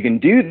if you can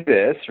do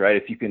this, right,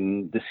 if you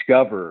can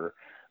discover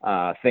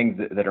things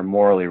that are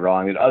morally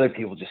wrong that other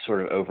people just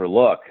sort of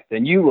overlook,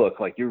 then you look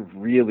like you're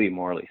really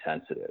morally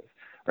sensitive,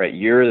 right?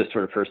 You're the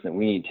sort of person that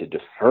we need to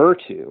defer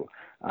to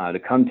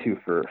come to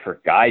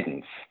for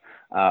guidance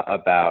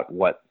about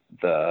what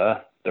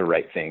the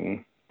right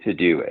thing to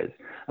do is.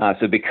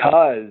 So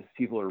because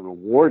people are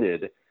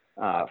rewarded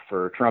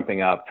for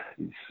trumping up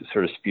these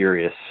sort of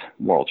spurious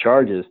moral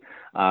charges,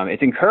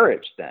 it's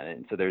encouraged then,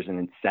 and so there's an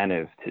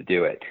incentive to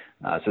do it.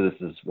 So this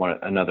is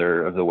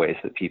another of the ways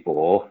that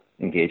people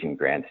engage in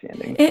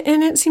grandstanding.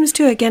 And it seems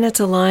to, again, it's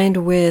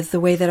aligned with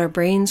the way that our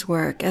brains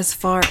work, as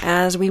far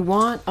as we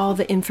want all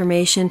the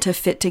information to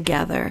fit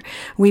together.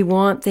 We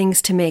want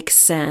things to make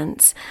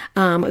sense.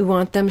 We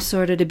want them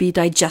sort of to be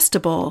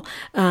digestible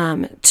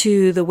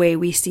to the way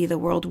we see the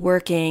world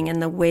working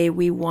and the way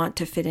we want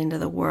to fit into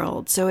the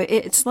world. So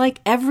it's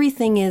like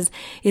everything is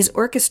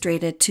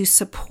orchestrated to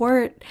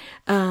support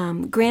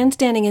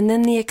grandstanding and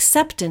then the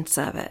acceptance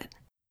of it.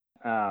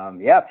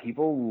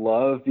 People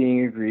love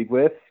being agreed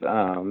with.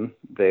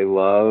 They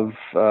love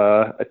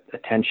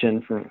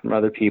attention from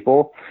other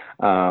people.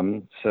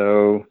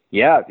 So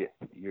yeah,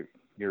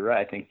 you're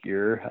right. I think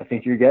you're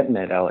getting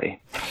it,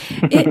 Ellie.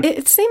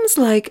 It seems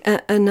like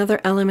another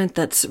element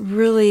that's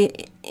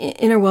really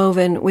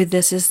interwoven with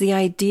this is the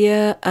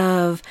idea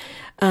of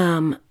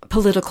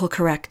political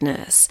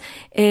correctness.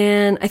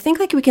 And I think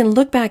we can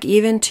look back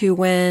even to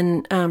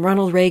when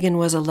Ronald Reagan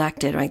was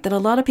elected, right? That a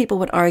lot of people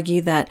would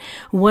argue that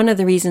one of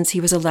the reasons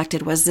he was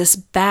elected was this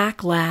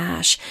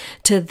backlash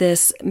to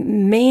this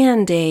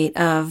mandate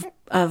of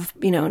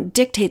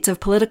dictates of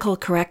political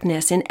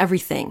correctness in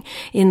everything,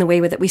 in the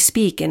way that we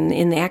speak and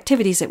in the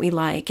activities that we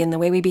like, in the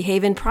way we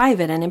behave in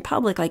private and in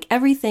public. Like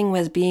everything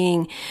was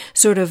being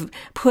sort of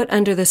put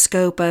under the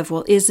scope of,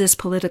 well, is this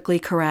politically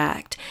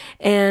correct?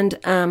 And,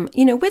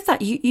 with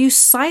that, you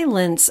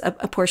silence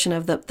a portion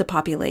of the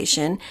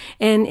population,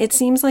 and it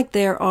seems like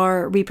there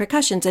are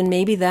repercussions. And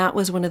maybe that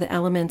was one of the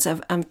elements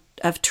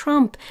of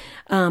Trump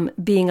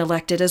being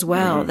elected as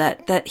well,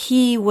 mm-hmm. that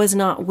he was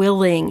not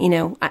willing,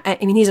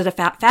 he's a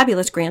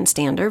fabulous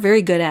grandstander,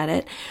 very good at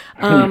it,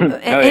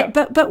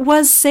 but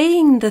was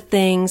saying the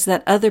things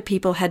that other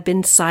people had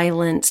been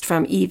silenced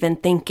from even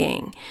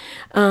thinking.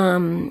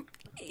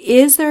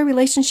 Is there a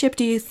relationship,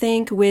 do you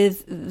think,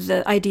 with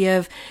the idea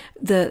of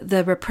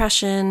the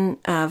repression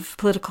of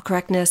political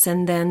correctness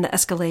and then the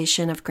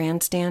escalation of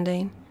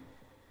grandstanding?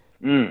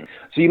 So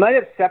you might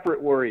have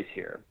separate worries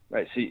here,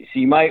 right? So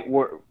you might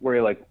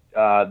worry like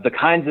the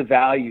kinds of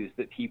values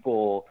that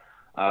people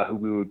who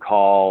we would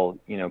call,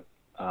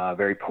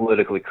 very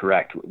politically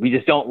correct. We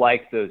just don't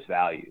like those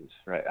values,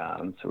 right?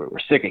 So we're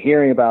sick of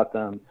hearing about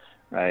them,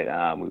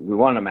 right? We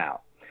want them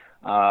out.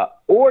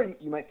 Or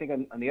you might think,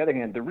 on the other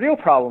hand, the real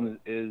problem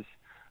is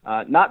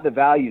not the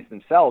values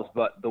themselves,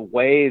 but the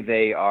way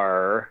they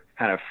are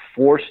kind of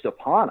forced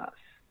upon us.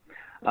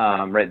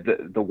 Right,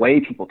 the way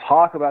people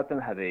talk about them,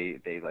 how they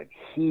like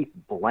heap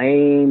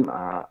blame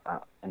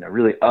in a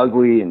really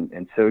ugly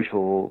and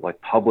social, like,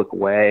 public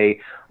way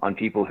on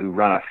people who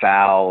run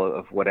afoul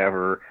of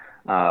whatever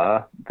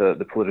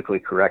the politically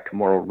correct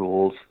moral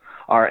rules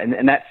are.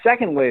 And that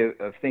second way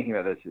of thinking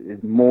about this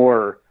is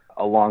more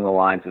along the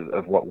lines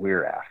of what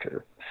we're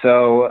after.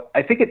 So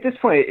I think at this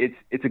point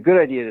it's a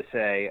good idea to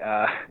say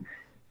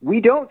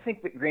we don't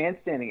think that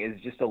grandstanding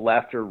is just a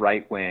left or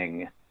right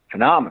wing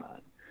phenomenon.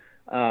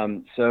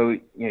 So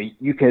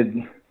you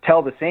could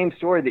tell the same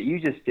story that you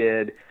just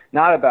did,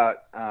 not about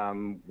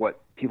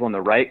what people on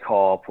the right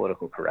call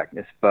political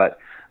correctness, but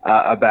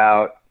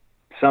about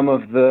some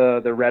of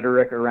the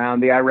rhetoric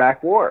around the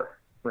Iraq War,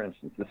 for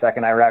instance, the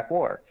second Iraq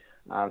War.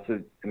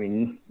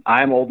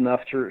 I'm old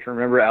enough to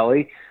remember,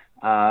 Ellie,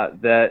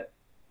 that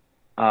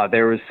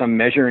there was some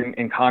measure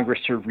in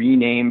Congress to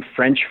rename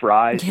French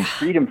fries to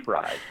freedom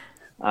fries.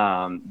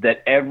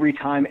 That every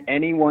time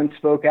anyone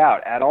spoke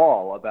out at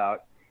all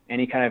about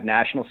any kind of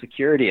national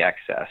security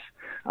excess,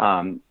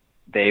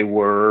 they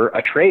were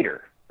a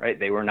traitor, right?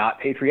 They were not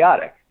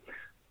patriotic.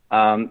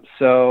 Here's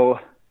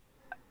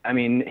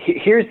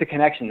the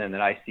connection then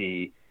that I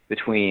see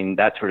between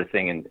that sort of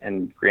thing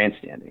and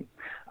grandstanding.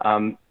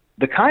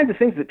 the kinds of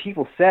things that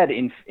people said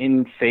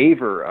in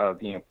favor of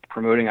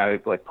promoting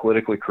like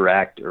politically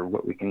correct or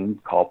what we can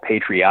call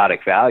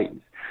patriotic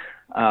values,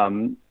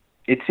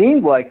 it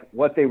seemed like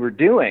what they were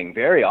doing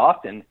very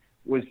often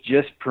was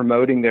just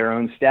promoting their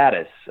own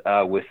status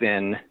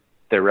within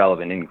their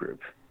relevant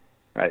in-group,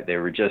 right? They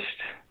were just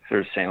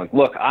sort of saying, like,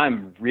 look,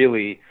 I'm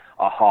really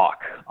a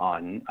hawk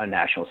on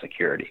national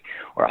security,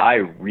 or I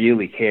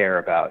really care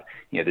about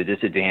the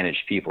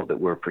disadvantaged people that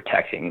we're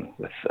protecting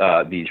with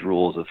these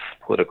rules of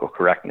political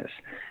correctness.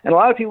 And a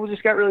lot of people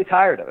just got really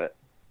tired of it.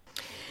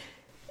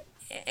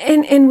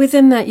 And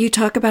within that, you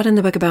talk about in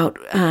the book about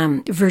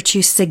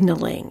virtue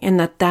signaling, and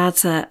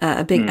that's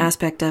a big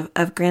aspect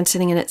of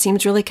grandstanding, and it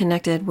seems really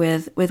connected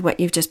with what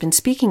you've just been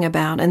speaking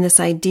about, and this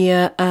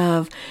idea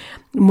of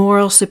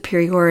moral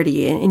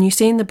superiority. And you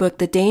say in the book,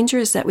 the danger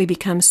is that we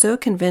become so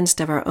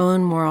convinced of our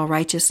own moral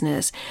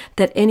righteousness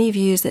that any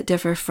views that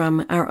differ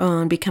from our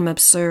own become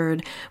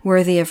absurd,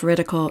 worthy of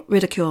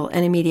ridicule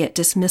and immediate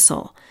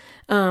dismissal.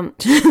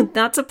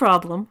 That's a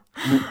problem.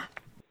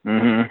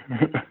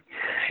 Mm-hmm.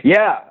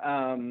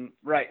 Yeah,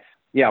 right.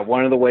 Yeah,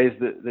 one of the ways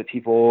that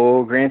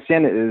people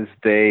grandstand is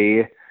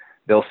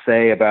they'll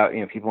say about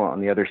people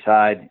on the other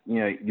side,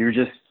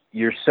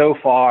 you're so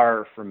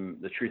far from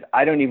the truth.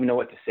 I don't even know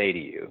what to say to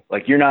you.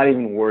 Like, you're not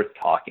even worth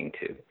talking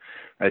to,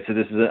 right? So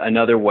this is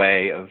another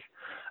way of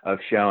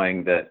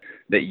showing that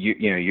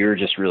you're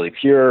just really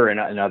pure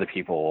and other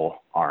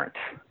people aren't,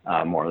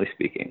 morally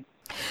speaking.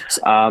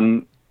 So,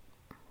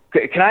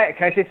 can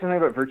I say something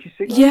about virtue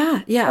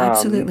signaling? Yeah,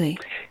 absolutely.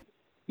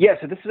 Yeah,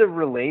 so this is a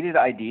related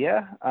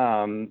idea.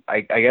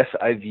 I guess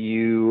I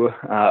view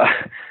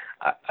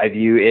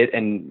it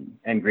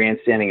and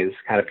grandstanding as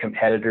kind of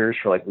competitors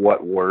for like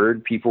what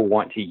word people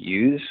want to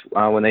use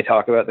when they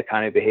talk about the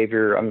kind of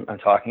behavior I'm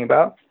talking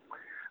about.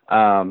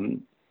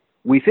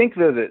 We think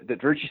though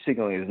that virtue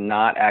signaling is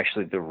not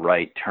actually the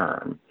right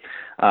term,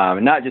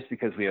 not just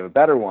because we have a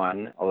better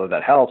one, although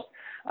that helps.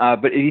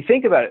 But if you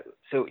think about it,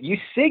 so you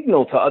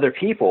signal to other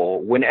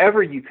people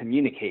whenever you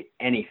communicate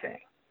anything.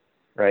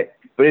 Right.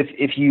 But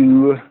if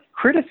you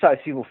criticize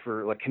people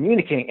for like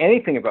communicating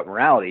anything about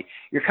morality,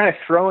 you're kind of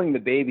throwing the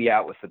baby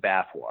out with the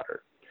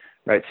bathwater.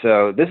 Right.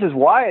 So this is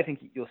why I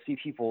think you'll see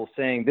people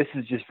saying this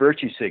is just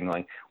virtue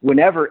signaling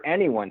whenever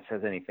anyone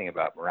says anything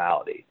about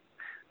morality.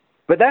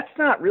 But that's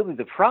not really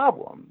the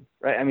problem.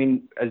 Right. I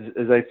mean,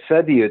 as I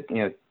said to you,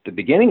 at the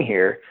beginning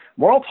here,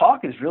 moral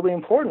talk is really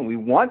important. We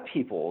want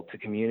people to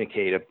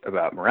communicate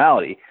about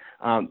morality.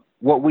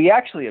 What we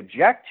actually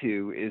object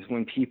to is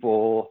when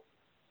people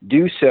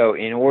do so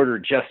in order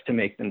just to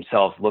make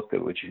themselves look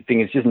good, which I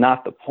think is just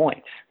not the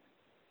point.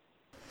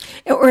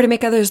 Or to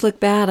make others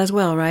look bad as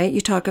well, right? You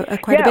talk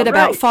quite a bit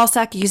about false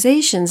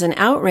accusations and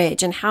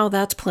outrage and how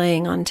that's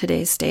playing on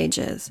today's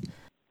stages.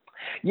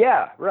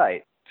 Yeah,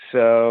 right.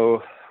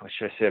 So what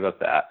should I say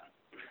about that?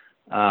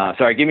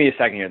 Sorry, give me a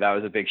second here. That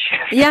was a big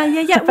shift. Yeah.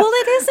 Well,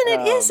 it isn't.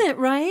 It isn't,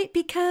 right?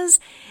 Because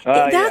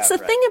that's the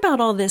thing about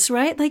all this,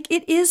 right? Like,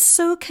 it is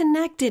so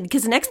connected.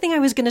 Because the next thing I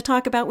was going to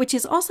talk about, which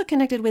is also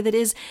connected with it,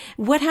 is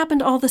what happened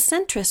to all the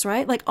centrists,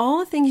 right? Like, all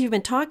the things you've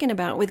been talking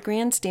about with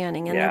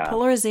grandstanding and their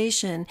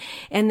polarization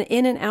and the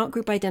in and out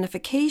group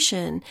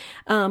identification,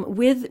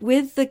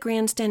 with the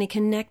grandstanding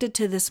connected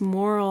to this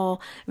moral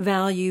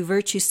value,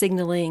 virtue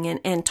signaling,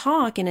 and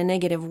talk in a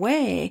negative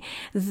way,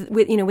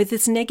 with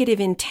this negative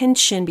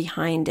intention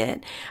behind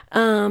it.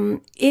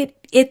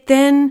 It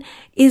then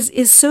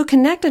is so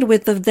connected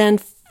with the then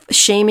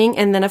shaming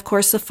and then of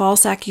course the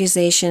false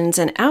accusations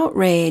and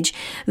outrage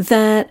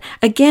that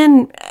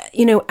again,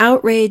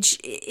 outrage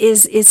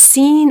is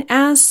seen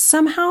as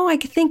somehow I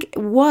think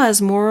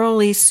was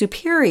morally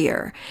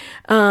superior.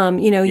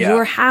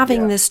 You're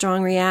having this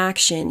strong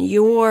reaction.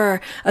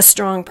 You're a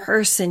strong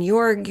person.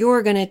 You're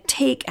going to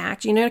take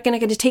action. You're not going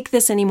to take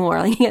this anymore.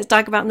 Like you guys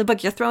talk about in the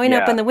book, you're throwing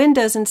up in the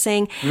windows and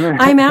saying,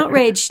 I'm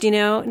outraged,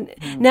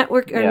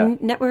 network,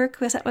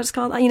 was that what it's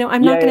called?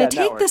 I'm not going to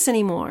take this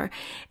anymore.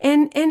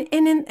 And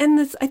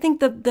this, I think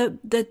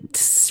the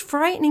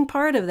frightening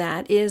part of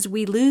that is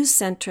we lose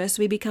centrists,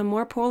 we become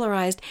more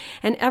polarized,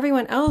 and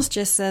everyone else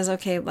just says,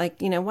 okay,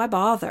 why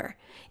bother?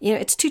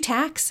 It's too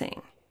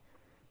taxing.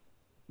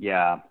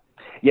 Yeah.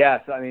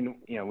 So, I mean,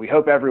 we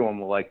hope everyone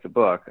will like the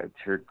book. I'm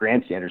sure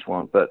grandstanders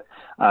won't, but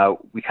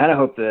we kind of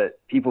hope that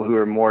people who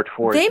are more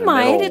towards they the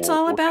might. middle it's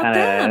all about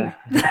kinda...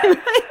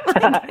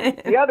 them.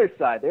 The other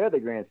side, they're the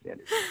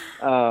grandstanders.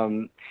 So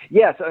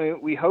I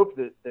mean, we hope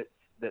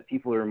that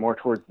people who are more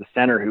towards the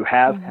center, who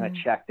have kind of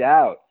checked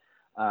out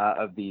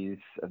of these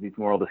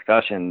moral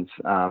discussions,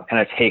 kind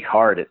of take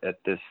heart at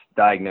this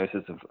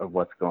diagnosis of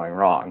what's going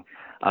wrong.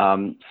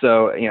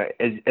 So,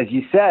 as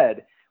you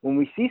said, when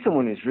we see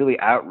someone who's really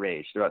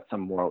outraged about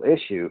some moral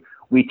issue,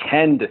 we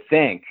tend to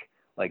think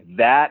like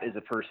that is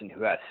a person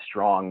who has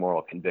strong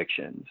moral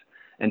convictions.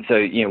 And so,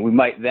 we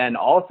might then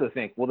also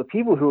think, well, the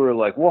people who are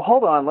like, well,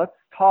 hold on, let's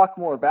talk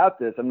more about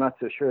this, I'm not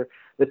so sure.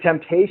 The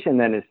temptation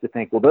then is to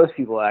think, well, those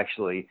people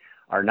actually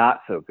are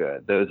not so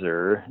good. Those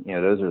are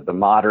the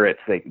moderates.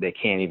 They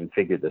can't even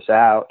figure this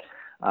out,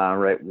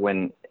 right?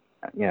 When,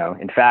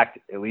 in fact,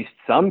 at least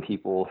some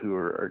people who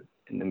are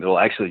and they'll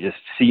actually just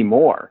see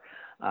more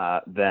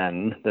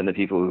than the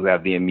people who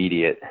have the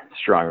immediate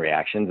strong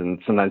reactions. And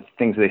sometimes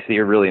things they see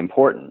are really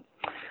important.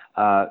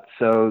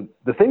 So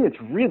the thing that's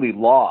really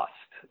lost,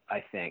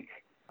 I think,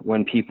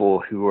 when people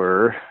who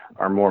are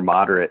more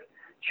moderate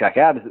check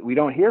out is that we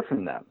don't hear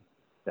from them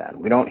then.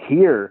 We don't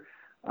hear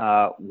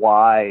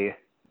why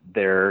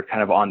they're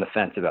kind of on the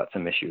fence about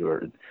some issue,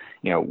 or,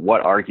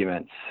 what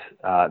arguments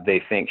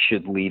they think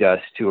should lead us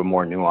to a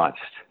more nuanced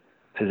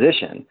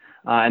position.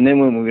 And then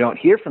when we don't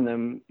hear from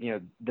them,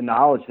 the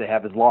knowledge they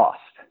have is lost.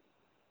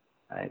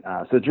 Right?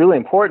 So it's really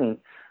important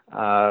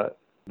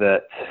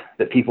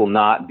that people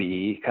not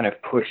be kind of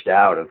pushed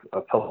out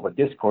of public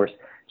discourse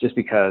just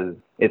because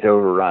it's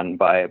overrun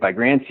by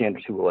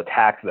grandstanders who will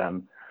attack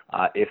them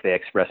if they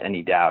express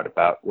any doubt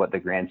about what the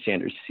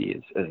grandstanders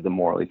see as the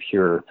morally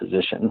pure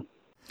position.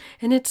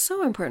 And it's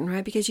so important,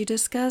 right? Because you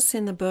discuss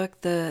in the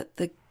book the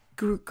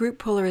group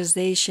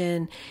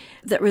polarization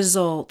that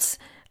results.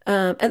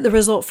 The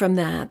result from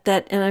that,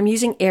 and I'm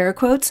using air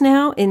quotes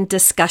now, in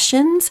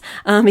discussions,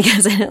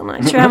 because I'm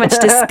not sure how much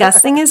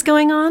discussing is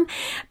going on,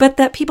 but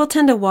that people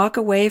tend to walk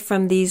away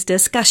from these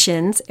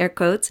discussions, air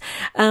quotes,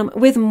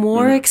 with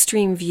more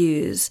extreme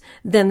views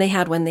than they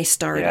had when they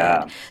started.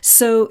 Yeah.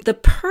 So the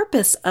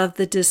purpose of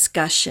the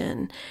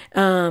discussion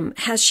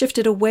has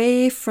shifted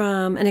away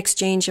from an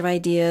exchange of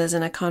ideas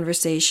and a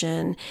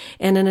conversation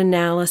and an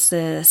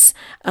analysis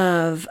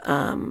of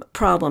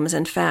problems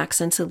and facts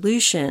and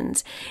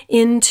solutions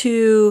into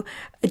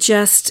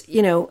just,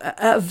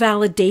 a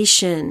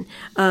validation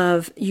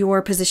of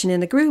your position in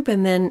the group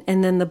and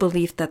then the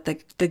belief that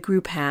the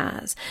group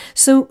has.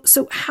 So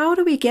how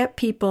do we get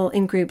people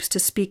in groups to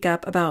speak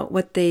up about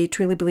what they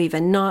truly believe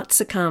and not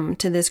succumb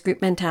to this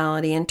group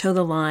mentality and toe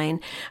the line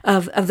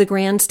of the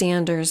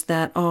grandstanders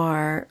that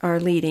are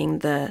leading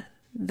the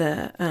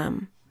I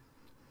don't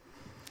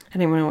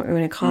even know what we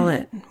want to call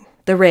it,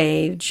 the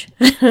rage?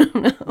 I don't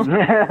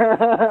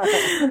know.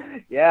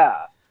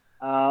 Yeah.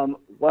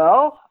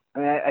 Well,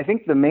 I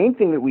think the main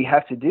thing that we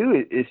have to do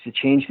is to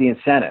change the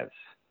incentives,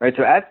 right?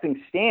 So as things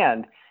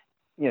stand,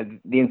 the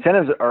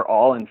incentives are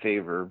all in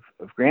favor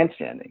of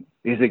grandstanding,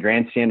 because the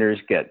grandstanders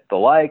get the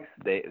likes,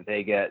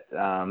 they get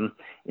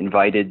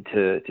invited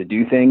to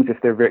do things if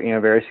they're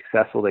very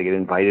successful. They get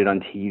invited on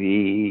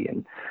TV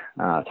and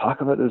talk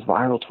about this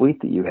viral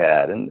tweet that you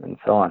had and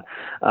so on.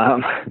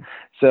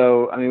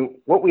 So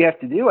what we have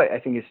to do, I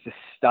think, is to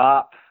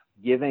stop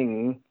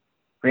giving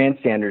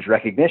grandstanders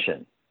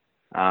recognition.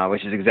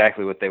 Which is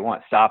exactly what they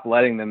want. Stop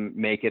letting them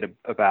make it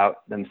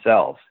about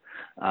themselves.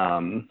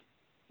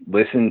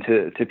 Listen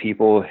to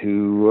people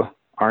who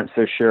aren't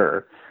so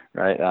sure,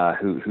 right?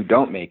 Who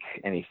don't make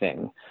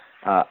anything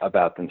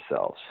about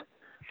themselves,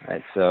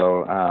 right?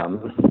 So,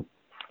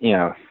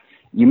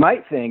 you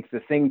might think the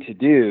thing to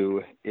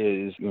do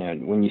is,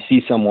 when you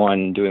see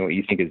someone doing what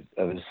you think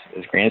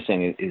is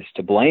grandstanding, is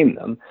to blame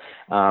them.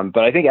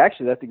 But I think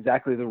actually that's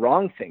exactly the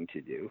wrong thing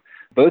to do,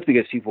 both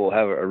because people will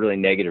have a really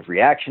negative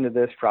reaction to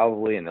this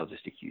probably, and they'll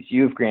just accuse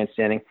you of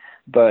grandstanding.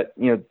 But,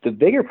 the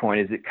bigger point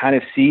is it kind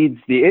of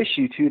cedes the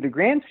issue to the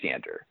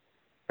grandstander,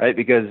 right?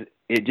 Because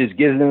it just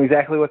gives them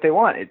exactly what they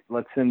want. It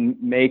lets them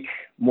make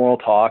moral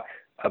talk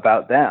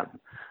about them.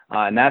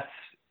 And that's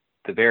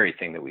the very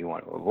thing that we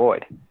want to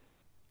avoid.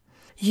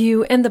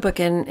 You end the book,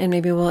 and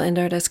maybe we'll end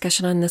our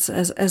discussion on this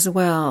as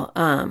well,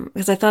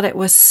 because I thought it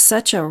was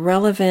such a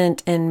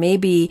relevant and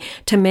maybe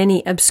to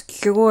many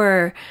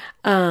obscure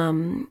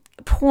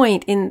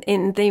point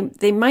in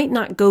they might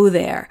not go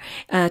there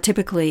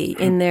typically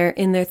in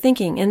their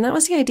thinking, and that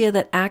was the idea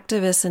that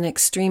activists and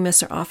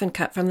extremists are often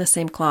cut from the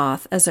same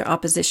cloth as their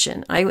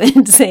opposition. I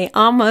would say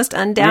almost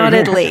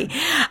undoubtedly,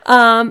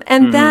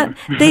 and that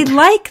they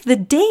like the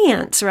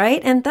dance,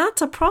 right? And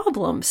that's a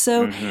problem.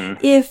 So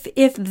if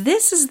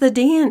this is the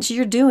dance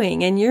you're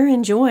doing and you're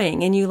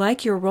enjoying and you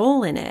like your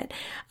role in it,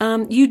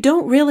 you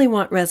don't really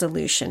want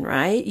resolution,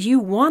 right? You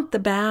want the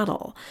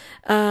battle.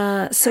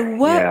 So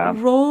what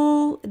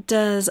role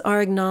does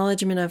our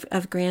acknowledgement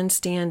of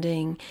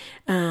grandstanding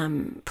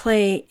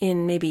play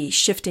in maybe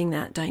shifting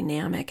that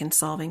dynamic and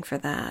solving for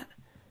that?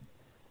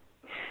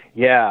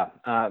 Yeah.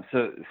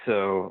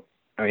 So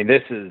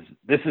this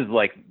is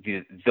like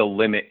the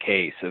limit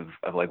case of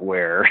like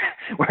where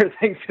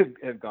things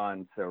have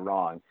gone so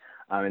wrong.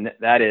 And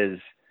that is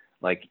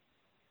like,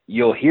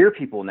 you'll hear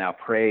people now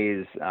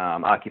praise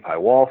Occupy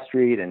Wall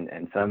Street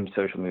and some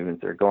social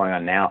movements that are going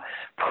on now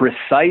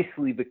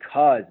precisely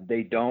because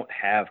they don't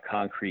have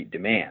concrete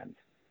demands,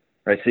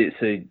 right? So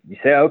you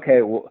say,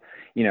 okay, well,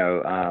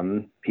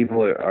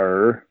 people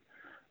are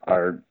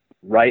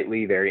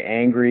rightly very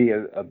angry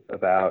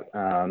about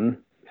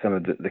some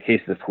of the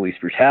cases of police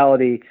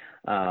brutality.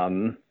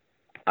 I'm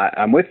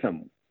with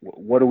them.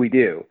 What do we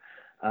do?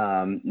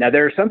 Now,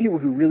 there are some people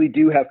who really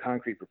do have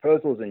concrete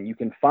proposals, and you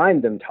can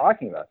find them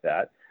talking about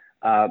that.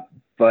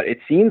 But it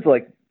seems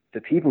like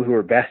the people who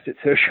are best at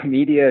social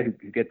media, who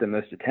get the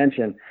most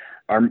attention,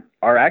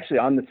 are actually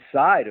on the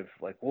side of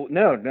like, well,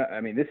 no.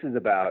 This is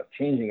about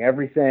changing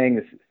everything.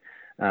 This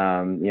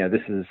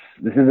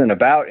isn't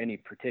about any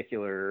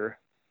particular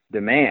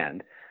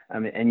demand. I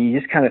mean, and you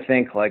just kind of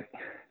think like,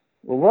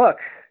 well, look,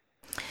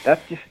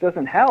 that just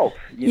doesn't help.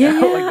 Yeah,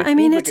 Like, I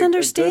mean, it's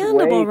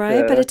understandable,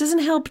 right? To... But it doesn't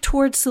help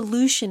towards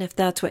solution if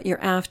that's what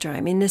you're after. I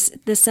mean, this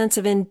sense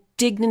of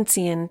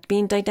indignancy and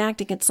being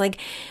didactic, it's like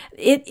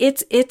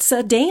it's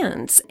a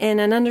dance and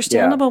an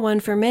understandable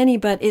one for many,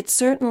 but it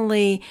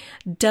certainly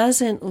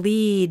doesn't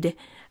lead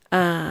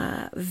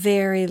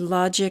very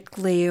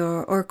logically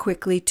or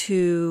quickly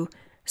to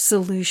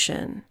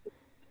solution.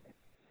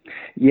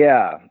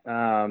 Yeah.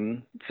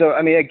 So,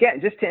 I mean, again,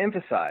 just to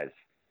emphasize,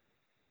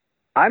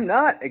 I'm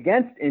not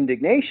against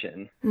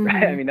indignation,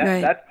 right? I mean,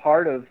 that's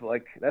part of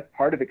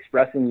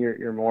expressing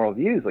your moral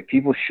views. Like,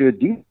 people should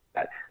do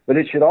that, but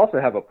it should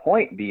also have a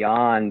point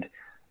beyond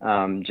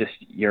just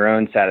your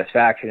own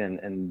satisfaction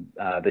and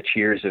the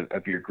cheers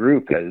of your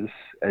group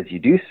as you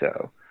do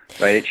so.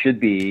 Right, it should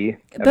be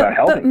about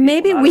helping. But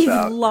maybe people,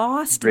 we've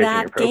lost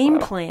that game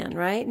profile. plan,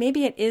 right?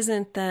 Maybe it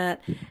isn't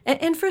that.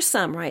 And for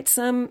some, right,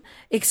 some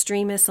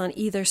extremists on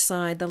either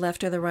side, the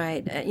left or the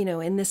right,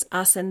 in this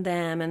us and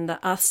them, and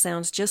the us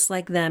sounds just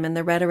like them, and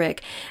the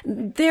rhetoric,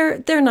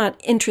 they're not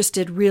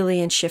interested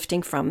really in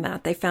shifting from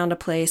that. They found a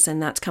place,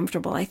 and that's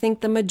comfortable. I think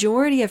the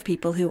majority of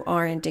people who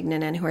are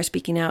indignant and who are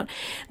speaking out,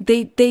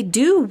 they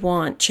do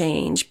want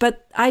change,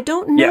 but I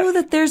don't know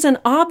that there's an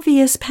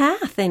obvious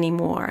path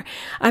anymore.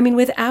 I mean,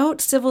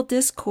 without civil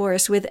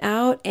discourse,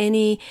 without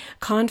any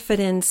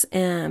confidence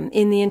in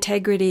the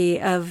integrity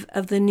of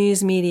the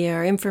news media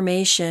or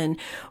information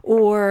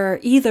or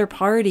either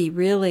party,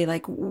 really,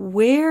 like,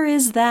 where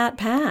is that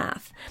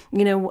path?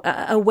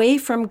 Away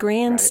from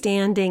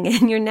grandstanding,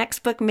 and your next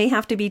book may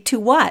have to be to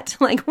what?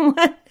 Like,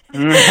 what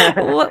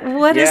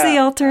does the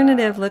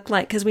alternative look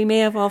like? Because we may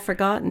have all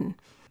forgotten.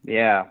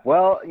 Yeah.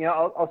 Well,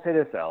 I'll say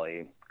this,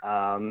 Ellie.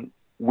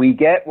 We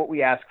get what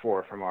we ask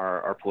for from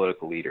our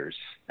political leaders.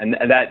 And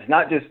that's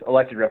not just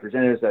elected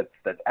representatives,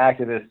 that's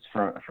activists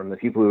from the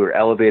people who are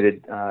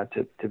elevated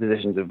to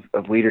positions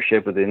of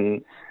leadership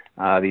within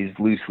these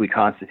loosely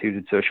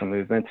constituted social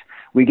movements.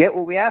 We get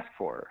what we ask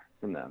for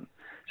from them.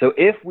 So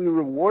if we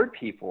reward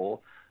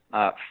people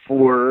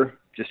for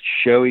just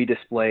showy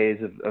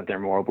displays of their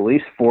moral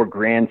beliefs, for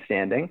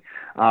grandstanding,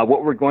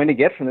 what we're going to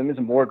get from them is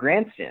more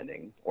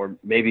grandstanding. Or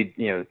maybe,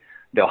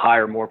 they'll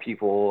hire more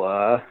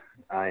people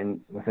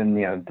within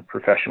the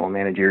professional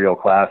managerial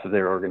class of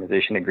their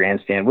organization to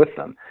grandstand with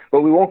them, but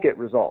we won't get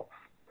results.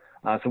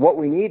 So what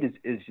we need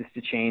is just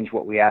to change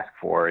what we ask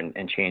for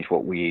and change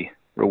what we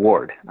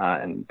reward.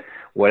 And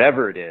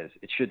whatever it is,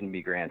 it shouldn't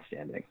be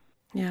grandstanding.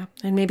 Yeah,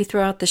 and maybe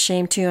throw out the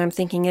shame too. I'm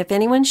thinking if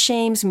anyone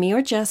shames me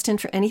or Justin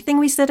for anything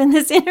we said in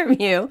this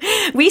interview,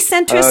 we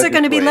centrists are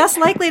going to be less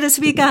likely to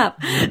speak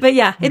up. But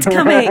yeah, it's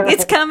coming.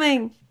 It's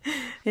coming.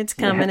 It's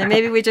coming. And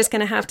maybe we're just going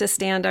to have to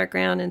stand our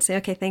ground and say,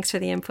 okay, thanks for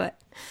the input.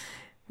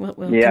 We'll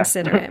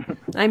consider it.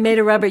 I made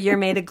a rubber, you're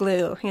made of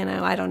glue.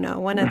 I don't know,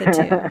 one of the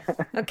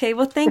two. Okay,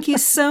 well, thank you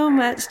so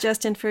much,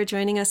 Justin, for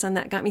joining us on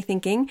That Got Me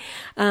Thinking.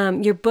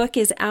 Your book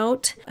is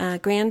out,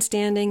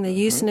 Grandstanding, The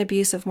Use and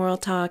Abuse of Moral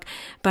Talk,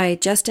 by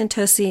Justin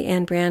Tosi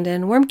and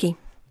Brandon Wormke.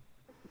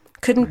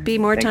 Couldn't be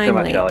more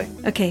timely. Thanks so much,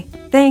 Ellie. Okay,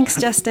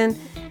 thanks, Justin.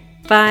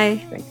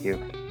 Bye. Thank you.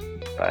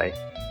 Bye.